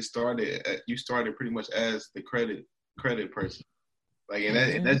know you started pretty much as the credit person. Like, and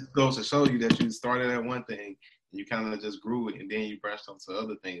that just goes to show you that you started at one thing, and you kind of just grew it, and then you branched onto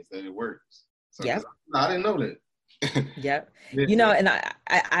other things that it works. So yeah, I didn't know that. Yep. And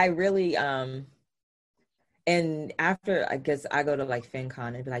I really, and after, I guess I go to like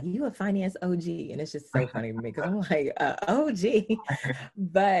FinCon and be like, you a finance OG. And it's just so funny to me because I'm like, OG.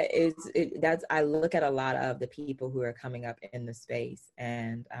 But I look at a lot of the people who are coming up in the space,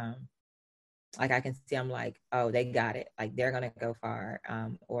 and like I can see, I'm like, oh, they got it. Like they're going to go far.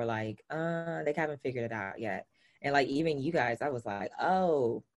 Or like, they haven't figured it out yet. And like, even you guys, I was like,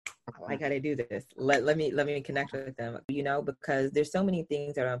 oh, I like how they do this. Let me connect with them, because there's so many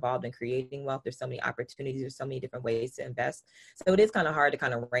things that are involved in creating wealth. There's so many opportunities. There's so many different ways to invest. So it is kind of hard to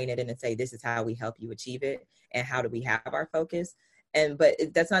kind of rein it in and say, this is how we help you achieve it. And how do we have our focus? But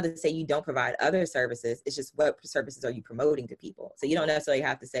that's not to say you don't provide other services. It's just, what services are you promoting to people? So you don't necessarily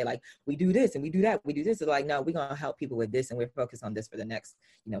have to say like, we do this and we do that. We do this. It's like, no, we're going to help people with this. And we're focused on this for the next,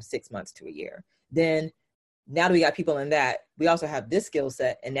 6 months to a year. Then now that we got people in that, we also have this skill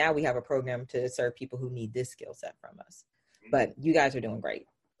set, and now we have a program to serve people who need this skill set from us. But you guys are doing great.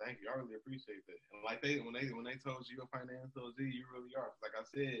 Thank you. I really appreciate that. And like when they told you a finance OG, you really are. Like I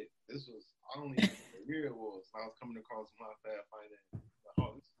said, this was, I don't even know what year it was. I was coming across MyFab Finance. Like,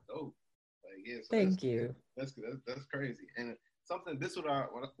 oh, this is dope. Like, yeah. So Thank you. That's crazy. And something. This is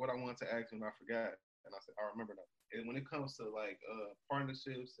what I wanted to ask you, and I forgot. And I said, I remember that. And when it comes to like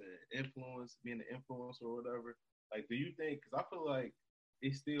partnerships and influence, being an influencer or whatever, like, do you think? Because I feel like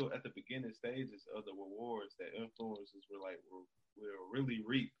it's still at the beginning stages of the rewards that influencers will really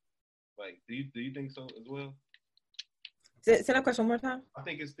reap. Like, do you think so as well? Say that question one more time. I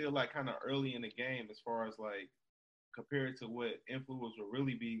think it's still like kind of early in the game as far as like compared to what influencers will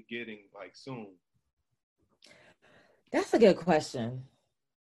really be getting like soon. That's a good question.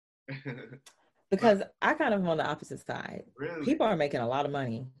 Because I kind of am on the opposite side. Really? People are making a lot of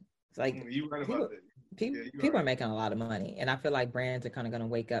money. It's like you right about that. People are making a lot of money. And I feel like brands are kind of going to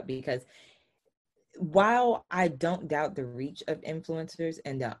wake up, because while I don't doubt the reach of influencers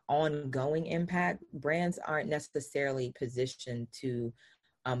and the ongoing impact, brands aren't necessarily positioned to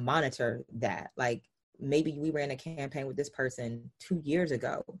monitor that. Like, maybe we ran a campaign with this person 2 years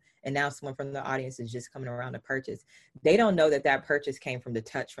ago, and now someone from the audience is just coming around to purchase. They don't know that purchase came from the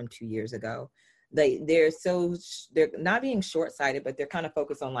touch from 2 years ago. They're not being short-sighted, but they're kind of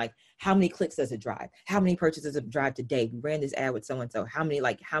focused on like, how many clicks does it drive? How many purchases does it drive today? We ran this ad with so-and-so.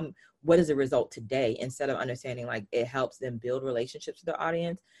 What is the result today? Instead of understanding like it helps them build relationships with their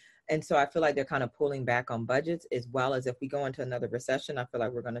audience. And so I feel like they're kind of pulling back on budgets, as well as if we go into another recession, I feel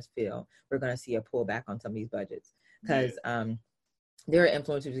like we're going to see a pullback on some of these budgets, because there are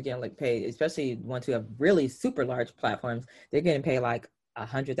influencers who are getting like paid, especially ones who have really super large platforms. They're getting paid like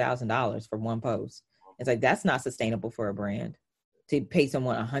 $100,000 for one post. It's like, that's not sustainable for a brand to pay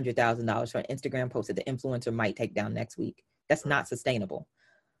someone $100,000 for an Instagram post that the influencer might take down next week. That's not sustainable.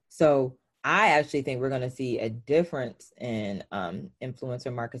 So I actually think we're going to see a difference in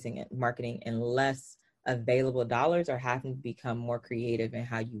influencer marketing and less available dollars are having to become more creative in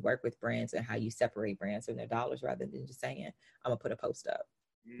how you work with brands and how you separate brands from their dollars, rather than just saying, I'm gonna put a post up.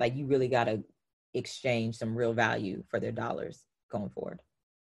 Like, you really got to exchange some real value for their dollars going forward.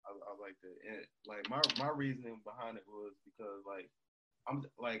 I like that. And like my reasoning behind it was because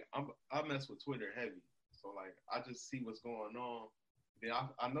I mess with Twitter heavy, so like I just see what's going on. Then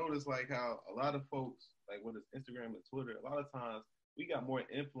I noticed like how a lot of folks, like when it's Instagram and Twitter, a lot of times we got more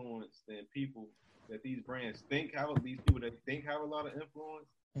influence than people that these brands think have. These people that think have a lot of influence.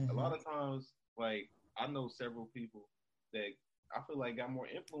 A lot of times, like I know several people that I feel like got more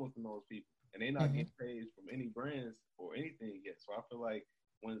influence than those people, and they not getting paid from any brands or anything yet. So I feel like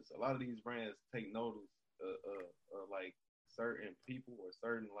when a lot of these brands take notice of like certain people or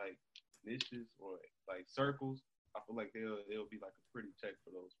certain like niches or like circles, I feel like they'll be like a pretty check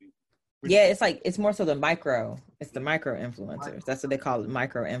for those people. Yeah, it's like it's more so the micro influencers. That's what they call it,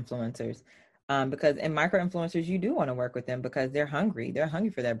 micro influencers. Because in micro influencers, you do want to work with them because they're hungry. They're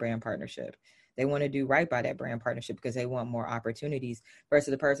hungry for that brand partnership. They want to do right by that brand partnership because they want more opportunities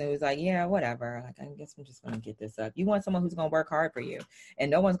versus the person who's like, yeah, whatever. Like, I guess I'm just going to get this up. You want someone who's going to work hard for you,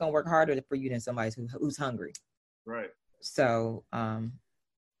 and no one's going to work harder for you than somebody who's hungry. Right. So,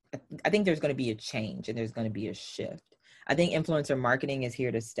 I think there's going to be a change and there's going to be a shift. I think influencer marketing is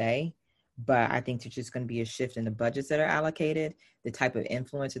here to stay, but I think there's just going to be a shift in the budgets that are allocated, the type of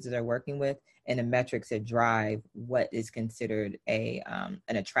influencers that they're working with, and the metrics that drive what is considered an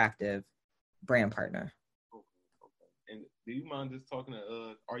attractive brand partner. Okay. And do you mind just talking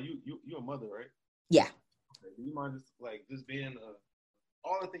to are you a mother, right? Yeah. Okay. Do you mind just being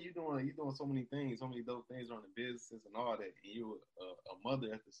all the things you're doing so many things, so many dope things on the businesses and all that, and you're a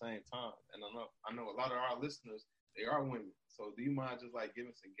mother at the same time. And I know a lot of our listeners, they are women. So do you mind just like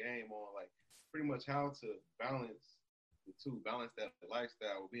giving us a game on like pretty much how to balance the two, balance that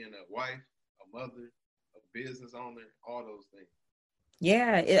lifestyle with being a wife, a mother, a business owner, all those things?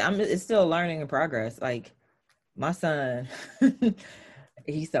 Yeah, it's still learning in progress. Like my son,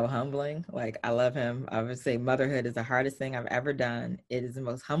 he's so humbling. Like I love him. I would say motherhood is the hardest thing I've ever done. It is the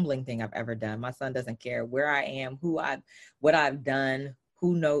most humbling thing I've ever done. My son doesn't care where I am, what I've done.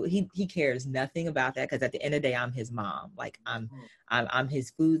 Who knows? He cares nothing about that because at the end of the day, I'm his mom. Like I'm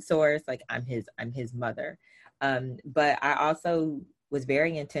his food source. Like I'm his mother. But I also was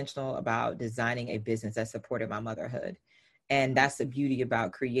very intentional about designing a business that supported my motherhood. And that's the beauty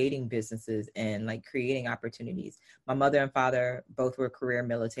about creating businesses and like creating opportunities. My mother and father both were career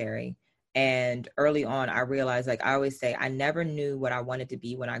military. And early on, I realized, like I always say, I never knew what I wanted to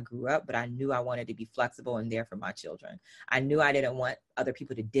be when I grew up, but I knew I wanted to be flexible and there for my children. I knew I didn't want other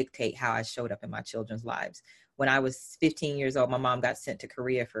people to dictate how I showed up in my children's lives. When I was 15 years old, my mom got sent to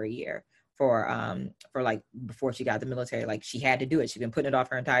Korea for a year for like before she got the military. Like she had to do it. She'd been putting it off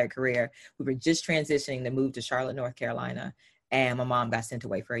her entire career. We were just transitioning to move to Charlotte, North Carolina. And my mom got sent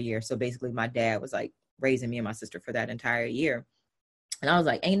away for a year. So basically my dad was like raising me and my sister for that entire year. And I was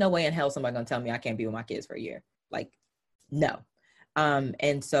like, ain't no way in hell somebody gonna tell me I can't be with my kids for a year. Like, no.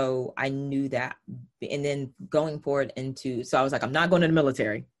 And so I knew that. And then going forward so I was like, I'm not going to the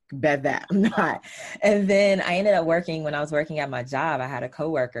military. Bet that I'm not. And then I ended up when I was working at my job, I had a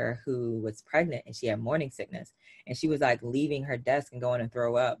coworker who was pregnant and she had morning sickness. And she was like leaving her desk and going to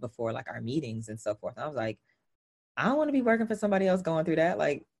throw up before like our meetings and so forth. And I was like, I don't want to be working for somebody else going through that.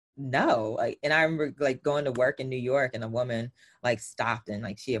 Like, no. Like, and I remember like going to work in New York and a woman like stopped and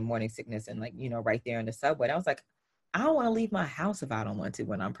like she had morning sickness and like, right there in the subway. And I was like, I don't want to leave my house if I don't want to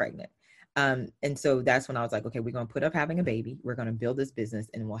when I'm pregnant. And so that's when I was like, okay, we're going to put up having a baby. We're going to build this business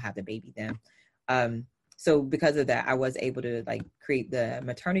and we'll have the baby then. So because of that, I was able to like create the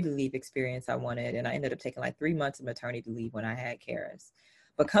maternity leave experience I wanted. And I ended up taking like 3 months of maternity leave when I had Karis.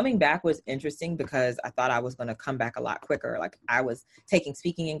 But coming back was interesting because I thought I was going to come back a lot quicker. Like I was taking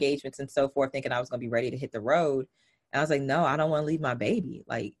speaking engagements and so forth, thinking I was going to be ready to hit the road. And I was like, no, I don't want to leave my baby.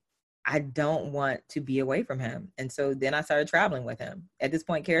 Like, I don't want to be away from him. And so then I started traveling with him. At this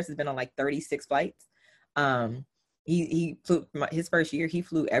point, Karis has been on like 36 flights. He flew his first year. He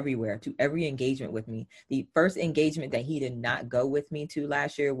flew everywhere to every engagement with me. The first engagement that he did not go with me to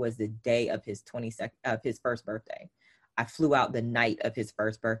last year was the day of his first birthday. I flew out the night of his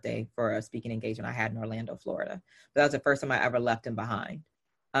first birthday for a speaking engagement I had in Orlando, Florida. But that was the first time I ever left him behind.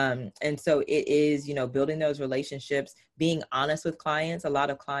 And so it is, building those relationships, being honest with clients. A lot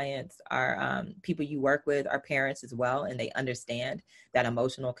of clients are people you work with are parents as well, and they understand that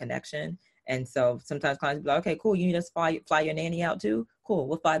emotional connection. And so sometimes clients be like, okay, cool. You need us to fly your nanny out too? Cool.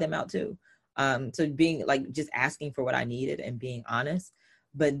 We'll fly them out too. So being like, just asking for what I needed and being honest,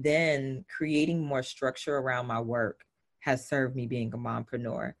 but then creating more structure around my work has served me being a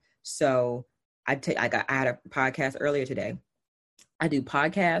mompreneur. So I had a podcast earlier today. I do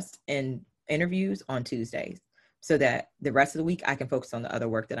podcasts and interviews on Tuesdays. so that the rest of the week I can focus on the other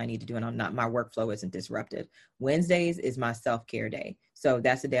work that I need to do and my workflow isn't disrupted. Wednesdays is my self-care day. So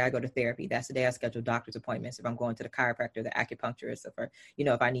that's the day I go to therapy. That's the day I schedule doctor's appointments. If I'm going to the chiropractor, the acupuncturist,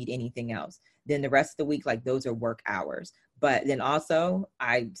 if I need anything else, then the rest of the week, like those are work hours. But then also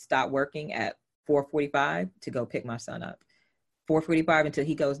I stop working at 4:45 to go pick my son up. 4:45 until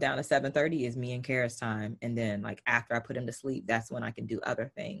he goes down to 7:30 is me and Kara's time. And then like after I put him to sleep, that's when I can do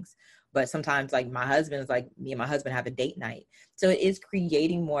other things. But sometimes like me and my husband have a date night. So it is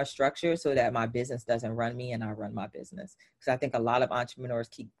creating more structure so that my business doesn't run me and I run my business. Because I think a lot of entrepreneurs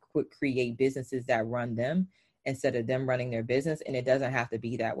create businesses that run them instead of them running their business. And it doesn't have to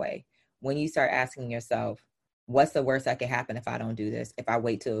be that way. When you start asking yourself, what's the worst that could happen if I don't do this? If I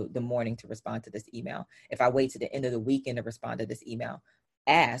wait till the morning to respond to this email, if I wait to the end of the weekend to respond to this email,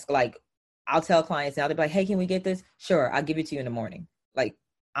 ask. Like, I'll tell clients now, they're like, hey, can we get this? Sure, I'll give it to you in the morning. Like,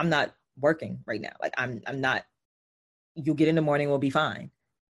 I'm not working right now. Like, I'm not, you'll get in the morning, we'll be fine.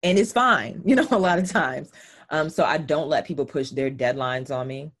 And it's fine, a lot of times. So I don't let people push their deadlines on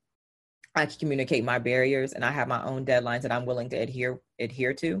me. I communicate my barriers and I have my own deadlines that I'm willing to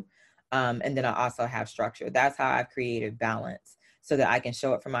adhere to. And then I also have structure. That's how I've created balance so that I can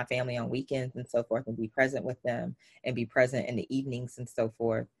show up for my family on weekends and so forth and be present with them and be present in the evenings and so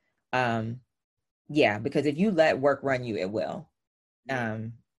forth. Because if you let work run you, it will.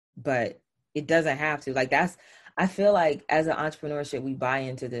 But it doesn't have to. Like I feel like as an entrepreneurship, we buy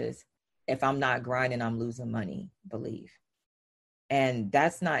into this. If I'm not grinding, I'm losing money, believe. And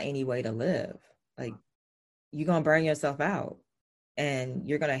that's not any way to live. Like you're going to burn yourself out. And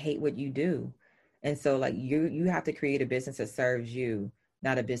you're going to hate what you do. And so like you have to create a business that serves you,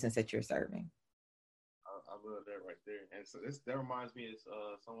 not a business that you're serving. I love that right there. And so that reminds me of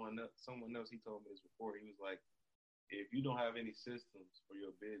someone else, he told me this before. He was like, if you don't have any systems for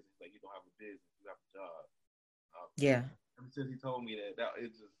your business, like you don't have a business, you have a job. Yeah. Ever since he told me that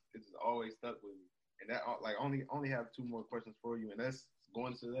it just always stuck with me. And that like only have two more questions for you. And that's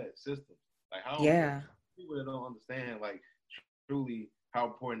going to that system. Like how people that don't understand, like, truly how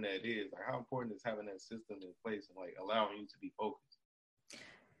important that is. Like how important is having that system in place and like allowing you to be focused.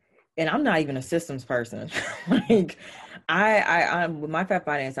 And I'm not even a systems person. Like I'm with my Fat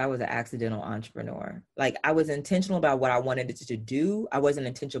Finance, I was an accidental entrepreneur. Like I was intentional about what I wanted it to do. I wasn't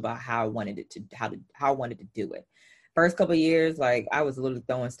intentional about how I wanted it to how I wanted to do it. First couple of years, like I was literally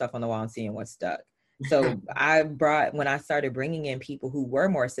throwing stuff on the wall and seeing what stuck. So when I started bringing in people who were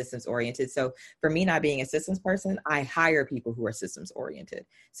more systems oriented. So for me, not being a systems person, I hire people who are systems oriented.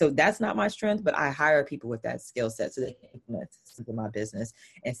 So that's not my strength, but I hire people with that skill set so they can implement systems in my business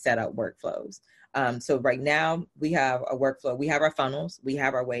and set up workflows. So right now we have a workflow. We have our funnels. We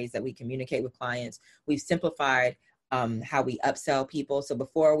have our ways that we communicate with clients. We've simplified how we upsell people. So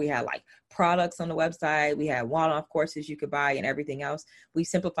before we had like products on the website, we had one-off courses you could buy and everything else. We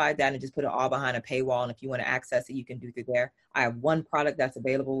simplified that and just put it all behind a paywall. And if you want to access it, you can do through there. I have one product that's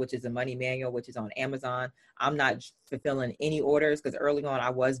available, which is a money manual, which is on Amazon. I'm not fulfilling any orders because early on I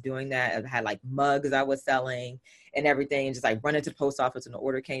was doing that. I had like mugs I was selling and everything, and just like run into the post office and the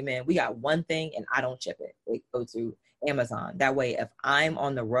order came in. We got one thing and I don't ship it. It goes to Amazon. That way, if I'm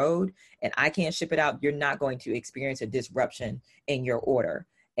on the road and I can't ship it out, you're not going to experience a disruption in your order.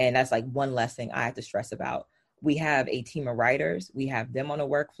 And that's like one less thing I have to stress about. We have a team of writers. We have them on a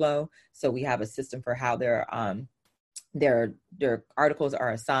workflow. So we have a system for how their articles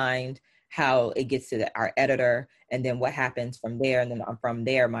are assigned, how it gets to our editor, and then what happens from there. And then from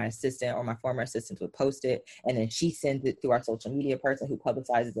there, my assistant or my former assistant would post it, and then she sends it to our social media person who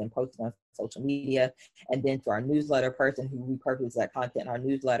publicizes and posts it on social media, and then to our newsletter person who repurposes that content in our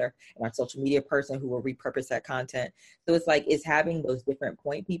newsletter, and our social media person who will repurpose that content. So it's having those different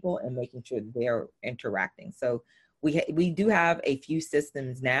point people and making sure they're interacting. So we do have a few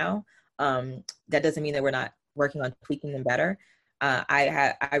systems now. That doesn't mean that we're not working on tweaking them better.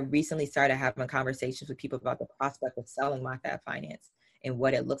 I recently started having conversations with people about the prospect of selling my Fat Finance and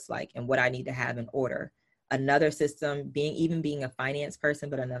what it looks like and what I need to have in order. Another system, being a finance person,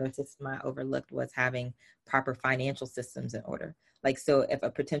 but another system I overlooked was having proper financial systems in order. Like, so if a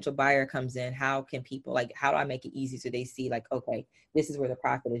potential buyer comes in, how do I make it easy so they see like, okay, this is where the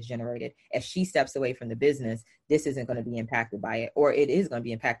profit is generated. If she steps away from the business, this isn't going to be impacted by it, or it is going to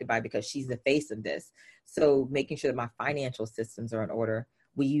be impacted by it because she's the face of this. So making sure that my financial systems are in order.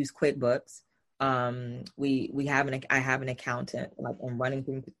 We use QuickBooks. I have an accountant, like I'm running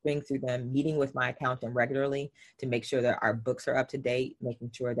through them, meeting with my accountant regularly to make sure that our books are up to date, making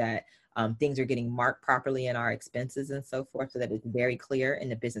sure that things are getting marked properly in our expenses and so forth, so that it's very clear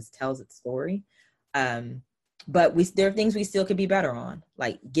and the business tells its story. But there are things we still could be better on.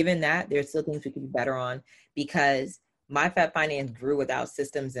 Like, given that, there's still things we could be better on, because MyFab Finance grew without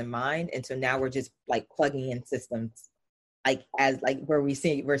systems in mind. And so now we're just like plugging in systems, like as like where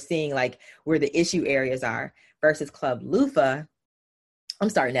we're seeing like where the issue areas are, versus Club Lufa. I'm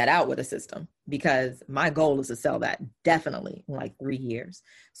starting that out with a system, because my goal is to sell that definitely in like 3 years.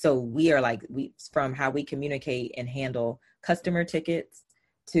 So we are like, from how we communicate and handle customer tickets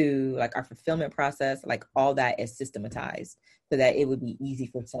to like our fulfillment process, like all that is systematized so that it would be easy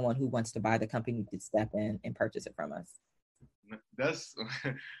for someone who wants to buy the company to step in and purchase it from us. That's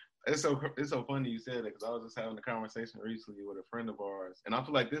it's so funny you said it, because I was just having a conversation recently with a friend of ours, and I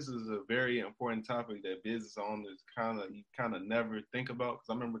feel like this is a very important topic that business owners kind of never think about. Because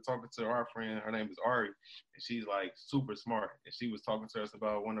I remember talking to our friend, her name is Ari, and she's like super smart, and she was talking to us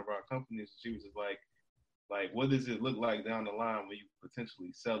about one of our companies. She was just like, what does it look like down the line when you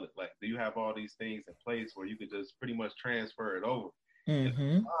potentially sell it? Like, do you have all these things in place where you could just pretty much transfer it over? Mm-hmm.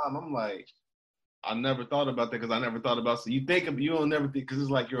 And I'm like, I never thought about that, because I never thought about, so you don't never think, because it's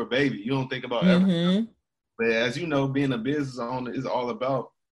like you're a baby. You don't think about everything. But as you know, being a business owner is all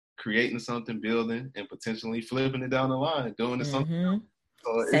about creating something, building, and potentially flipping it down the line, doing it something.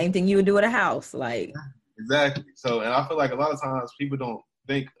 So same thing you would do at a house. Like, exactly. So, and I feel like a lot of times people don't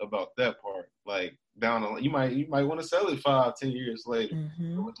think about that part. Like, down the line, you might want to sell it 5-10 years later.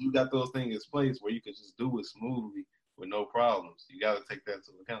 But when you got those things in place where you can just do it smoothly with no problems, you got to take that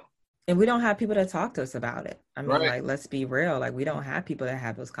into account. And we don't have people to talk to us about it. I mean, right. Like, let's be real. Like, we don't have people that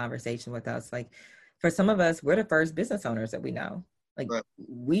have those conversations with us. Like, for some of us, we're the first business owners that we know. Like, right.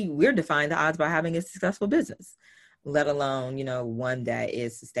 we're defying the odds by having a successful business, let alone, one that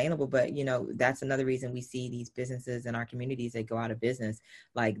is sustainable. But, that's another reason we see these businesses in our communities that go out of business.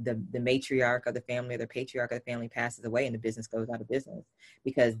 Like the matriarch of the family or the patriarch of the family passes away and the business goes out of business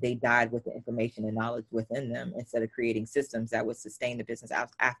because they died with the information and knowledge within them instead of creating systems that would sustain the business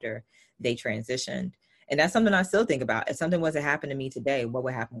after they transitioned. And that's something I still think about. If something was to happen to me today, what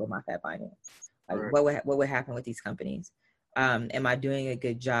would happen with MyFab Finance? Like, right. what would happen with these companies? Am I doing a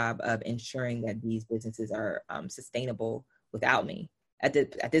good job of ensuring that these businesses are sustainable without me? At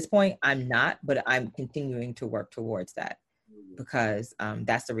this point, I'm not, but I'm continuing to work towards that, because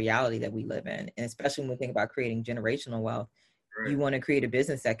that's the reality that we live in. And especially when we think about creating generational wealth, right. You want to create a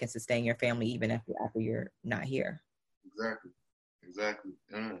business that can sustain your family even after you're not here. Exactly.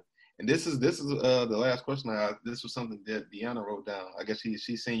 And this is the last question I asked. This was something that Deanna wrote down. I guess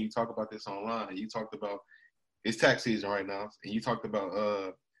she's seen you talk about this online, and you talked about it's tax season right now, and you talked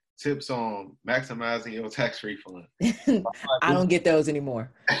about tips on maximizing your tax refund. I don't get those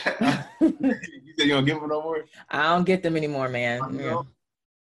anymore. You said you don't get them no more? I don't get them anymore, man. Yeah.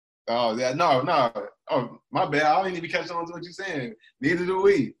 Oh, yeah, no. Oh, my bad. I don't even catch on to what you're saying. Neither do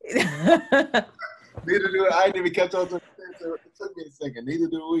we. I didn't even catch on to what you're saying. It took me a second. Neither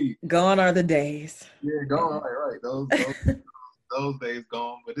do we. Gone are the days. Yeah, gone. Right. Those days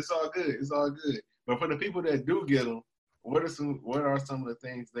gone. But it's all good. It's all good. But for the people that do get them, what are some of the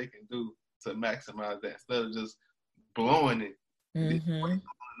things they can do to maximize that instead of just blowing it?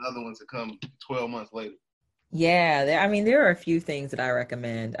 Another one to come 12 months later. Yeah, there are a few things that I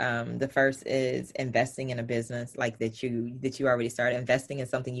recommend. The first is investing in a business like that you already started, investing in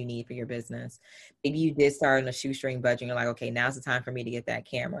something you need for your business. Maybe you did start on a shoestring budget and you're like, okay, now's the time for me to get that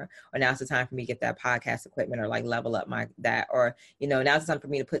camera, or now's the time for me to get that podcast equipment, or like level up that, or, now's the time for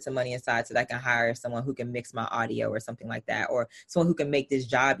me to put some money aside so that I can hire someone who can mix my audio or something like that, or someone who can make this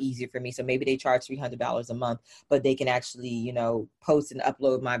job easier for me. So maybe they charge $300 a month, but they can actually, post and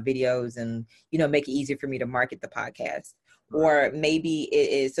upload my videos and, make it easier for me to market the podcast. Or maybe it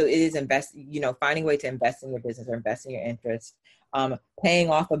is finding a way to invest in your business or invest in your interest.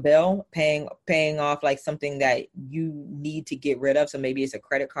 Paying off a bill, paying off like something that you need to get rid of. So maybe it's a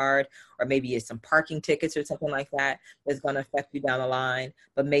credit card, or maybe it's some parking tickets or something like that that's going to affect you down the line,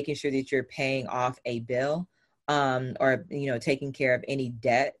 but making sure that you're paying off a bill, or, taking care of any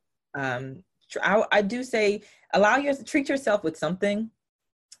debt. I do say treat yourself with something.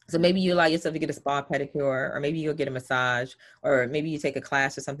 So maybe you allow yourself to get a spa pedicure, or maybe you'll get a massage, or maybe you take a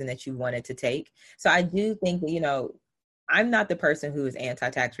class or something that you wanted to take. So I do think that, I'm not the person who is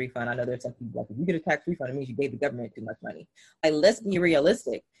anti-tax refund. I know there's some people like, if you get a tax refund, it means you gave the government too much money. Like, let's be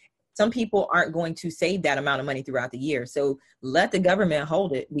realistic. Some people aren't going to save that amount of money throughout the year. So let the government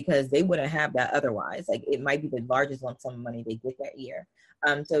hold it, because they wouldn't have that otherwise. Like, it might be the largest lump sum of money they get that year.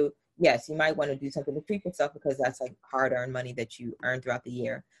 So yes, you might want to do something to treat yourself, because that's like hard-earned money that you earn throughout the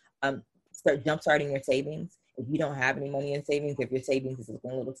year. Start jumpstarting your savings. If you don't have any money in savings, if your savings is looking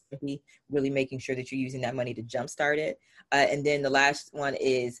a little skimpy, really making sure that you're using that money to jumpstart it. And then the last one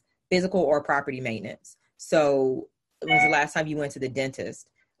is physical or property maintenance. So when's the last time you went to the dentist?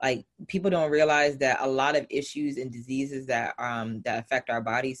 Like, people don't realize that a lot of issues and diseases that affect our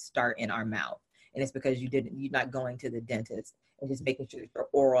bodies start in our mouth. And it's because you're not going to the dentist, and just making sure that your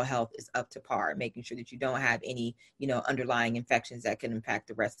oral health is up to par, making sure that you don't have any, underlying infections that can impact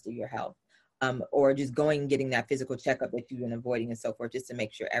the rest of your health. Or just going and getting that physical checkup that you've been avoiding and so forth, just to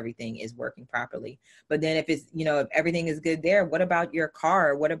make sure everything is working properly. But then if it's, if everything is good there, what about your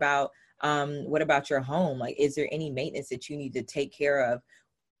car? What about your home? Like, is there any maintenance that you need to take care of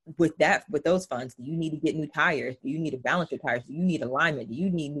with those funds? Do you need to get new tires? Do you need to balance your tires? Do you need alignment? Do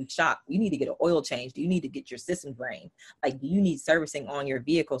you need new shock? Do you need to get an oil change? Do you need to get your system drained? Like, do you need servicing on your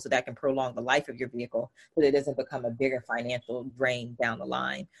vehicle so that can prolong the life of your vehicle, so that it doesn't become a bigger financial drain down the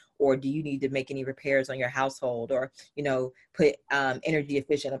line? Or do you need to make any repairs on your household, or, put energy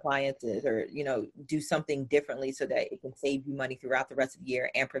efficient appliances, or, do something differently so that it can save you money throughout the rest of the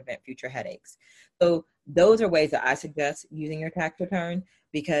year and prevent future headaches? So those are ways that I suggest using your tax return,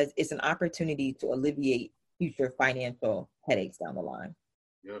 because it's an opportunity to alleviate future financial headaches down the line.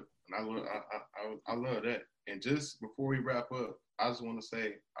 Yep, and I love that. And just before we wrap up, I just want to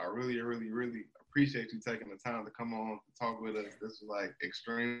say I really, really, really appreciate you taking the time to come on to talk with us. This was like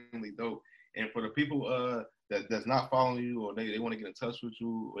extremely dope. And for the people that's not following you, or they want to get in touch with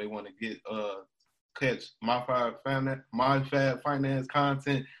you, or they want to get catch my Fab Finance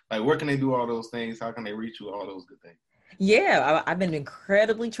content, like, where can they do all those things? How can they reach you? All those good things. Yeah, I've been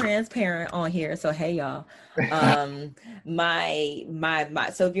incredibly transparent on here. So, hey, y'all. So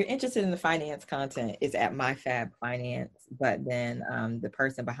if you're interested in the finance content, it's at My Fab Finance. But then the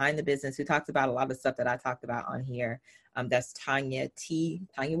person behind the business who talks about a lot of stuff that I talked about on here, that's Tanya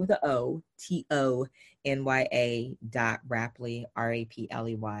with an O, TONYA.Rapley,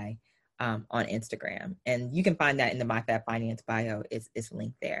 RAPLEY, on Instagram. And you can find that in the My Fab Finance bio. It's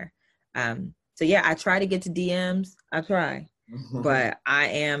linked there. So yeah, I try to get to DMs. I try, but I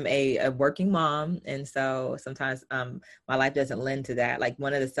am a working mom, and so sometimes my life doesn't lend to that. Like,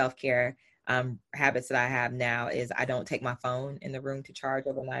 one of the self-care habits that I have now is I don't take my phone in the room to charge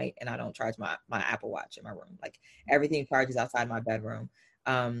overnight, and I don't charge my Apple Watch in my room. Like, everything charges outside my bedroom.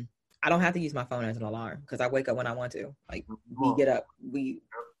 I don't have to use my phone as an alarm, because I wake up when I want to. Like, we get up,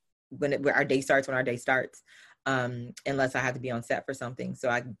 when our day starts when our day starts. Unless I have to be on set for something. So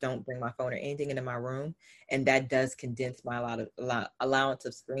I don't bring my phone or anything into my room. And that does condense my allowance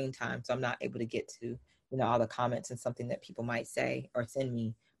of screen time. So I'm not able to get to, all the comments and something that people might say or send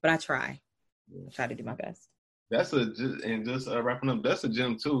me, but I try to do my best. Just wrapping up, that's a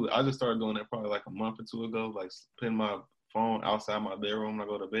gym too. I just started doing that probably like a month or two ago, like putting my phone outside my bedroom when I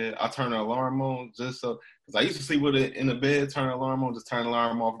go to bed. I turn the alarm on just so, because I used to sleep with it in the bed, turn the alarm on, just turn the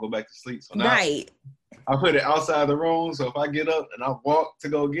alarm off, go back to sleep. So now right. I put it outside the room, so if I get up and I walk to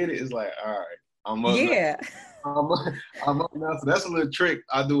go get it, it's like, all right, I'm up. Yeah. Now. I'm up now. So that's a little trick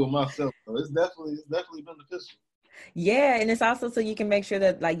I do with myself. So it's definitely beneficial. Yeah, and it's also so you can make sure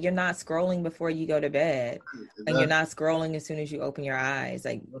that, like, you're not scrolling before you go to bed, exactly. And you're not scrolling as soon as you open your eyes.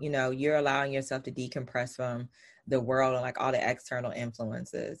 Like, you're allowing yourself to decompress from the world and, like, all the external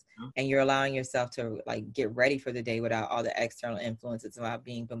influences, and you're allowing yourself to, like, get ready for the day without all the external influences, without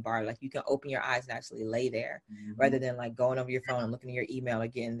being bombarded. Like, you can open your eyes and actually lay there, rather than, like, going over your phone and looking at your email or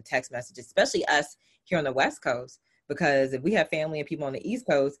getting the text messages, especially us here on the West Coast, because if we have family and people on the East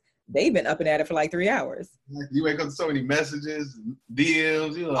Coast, they've been up and at it for like 3 hours. You wake up to so many messages,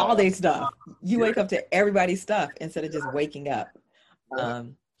 DMs, all their stuff. You wake up to everybody's stuff instead of just waking up.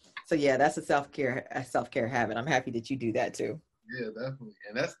 So yeah, that's a self-care habit. I'm happy that you do that too. Yeah, definitely.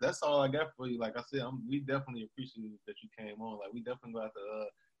 And that's all I got for you. Like I said, we definitely appreciate that you came on. Like, we definitely got to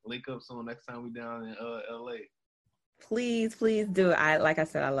link up soon next time we down in LA. Please do. Like I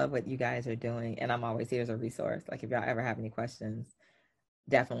said, I love what you guys are doing, and I'm always here as a resource. Like, if y'all ever have any questions,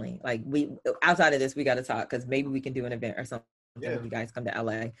 definitely. Like, outside of this, we got to talk, because maybe we can do an event or something. Yeah. When you guys come to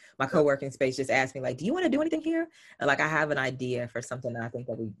LA. My co-working space just asked me, like, do you want to do anything here? And, like, I have an idea for something that I think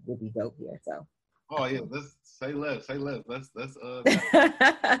that would be dope here. So. Oh yeah, let's say less. Let's let's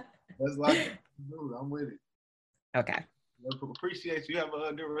like, dude, I'm with it. Okay. Appreciate you. Have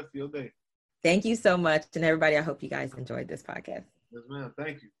a good rest of your day. Thank you so much. And everybody, I hope you guys enjoyed this podcast. Yes, ma'am.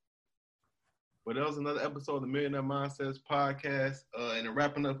 Thank you. Well, that was another episode of the Millionaire Mindsets Podcast. And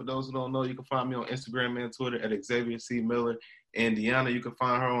wrapping up, for those who don't know, you can find me on Instagram and Twitter at Xavier C. Miller. And Deanna, you can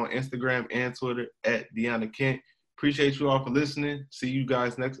find her on Instagram and Twitter at Deanna Kent. Appreciate you all for listening. See you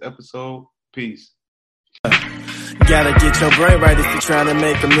guys next episode. Peace. Gotta get your brain right if you're trying to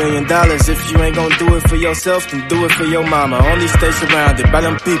make $1 million. If you ain't gonna do it for yourself, then do it for your mama. Only stay surrounded by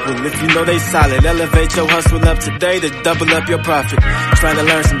them people if you know they solid. Elevate your hustle up today to double up your profit. Trying to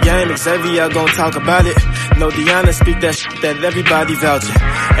learn some game, Xavier gonna talk about it. No Deanna, speak that shit that everybody vouching.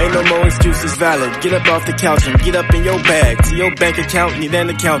 Ain't no more excuses valid. Get up off the couch and get up in your bag. To your bank account, need an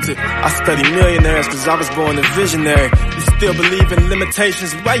accountant. I study millionaires cause I was born a visionary. You still believe in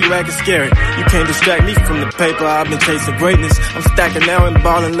limitations, why you acting scary? You can't distract me from the paper, I've been chasing greatness. I'm stacking now and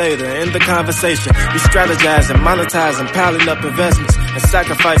balling later. In the conversation, we strategizing, monetizing, piling up investments, and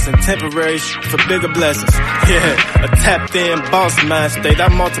sacrificing temporary shit for bigger blessings. Yeah, a tapped in boss mind state. I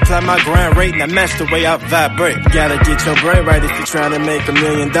multiply my grind rate and I match the way I vibrate. Gotta get your brain right if you're trying to make $1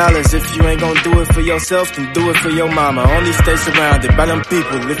 million. If you ain't gonna do it for yourself, then do it for your mama. Only stay surrounded by them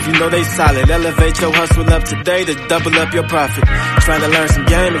people if you know they solid. Elevate your hustle up today to double up your profit. Trying to learn some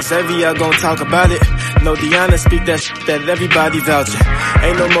game, Xavier gonna talk about it. No Deanna, speak that shit that everybody vouching.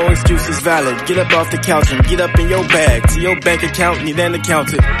 Ain't no more excuses valid. Get up off the couch and get up in your bag. To your bank account, need an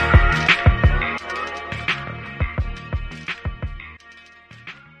accountant.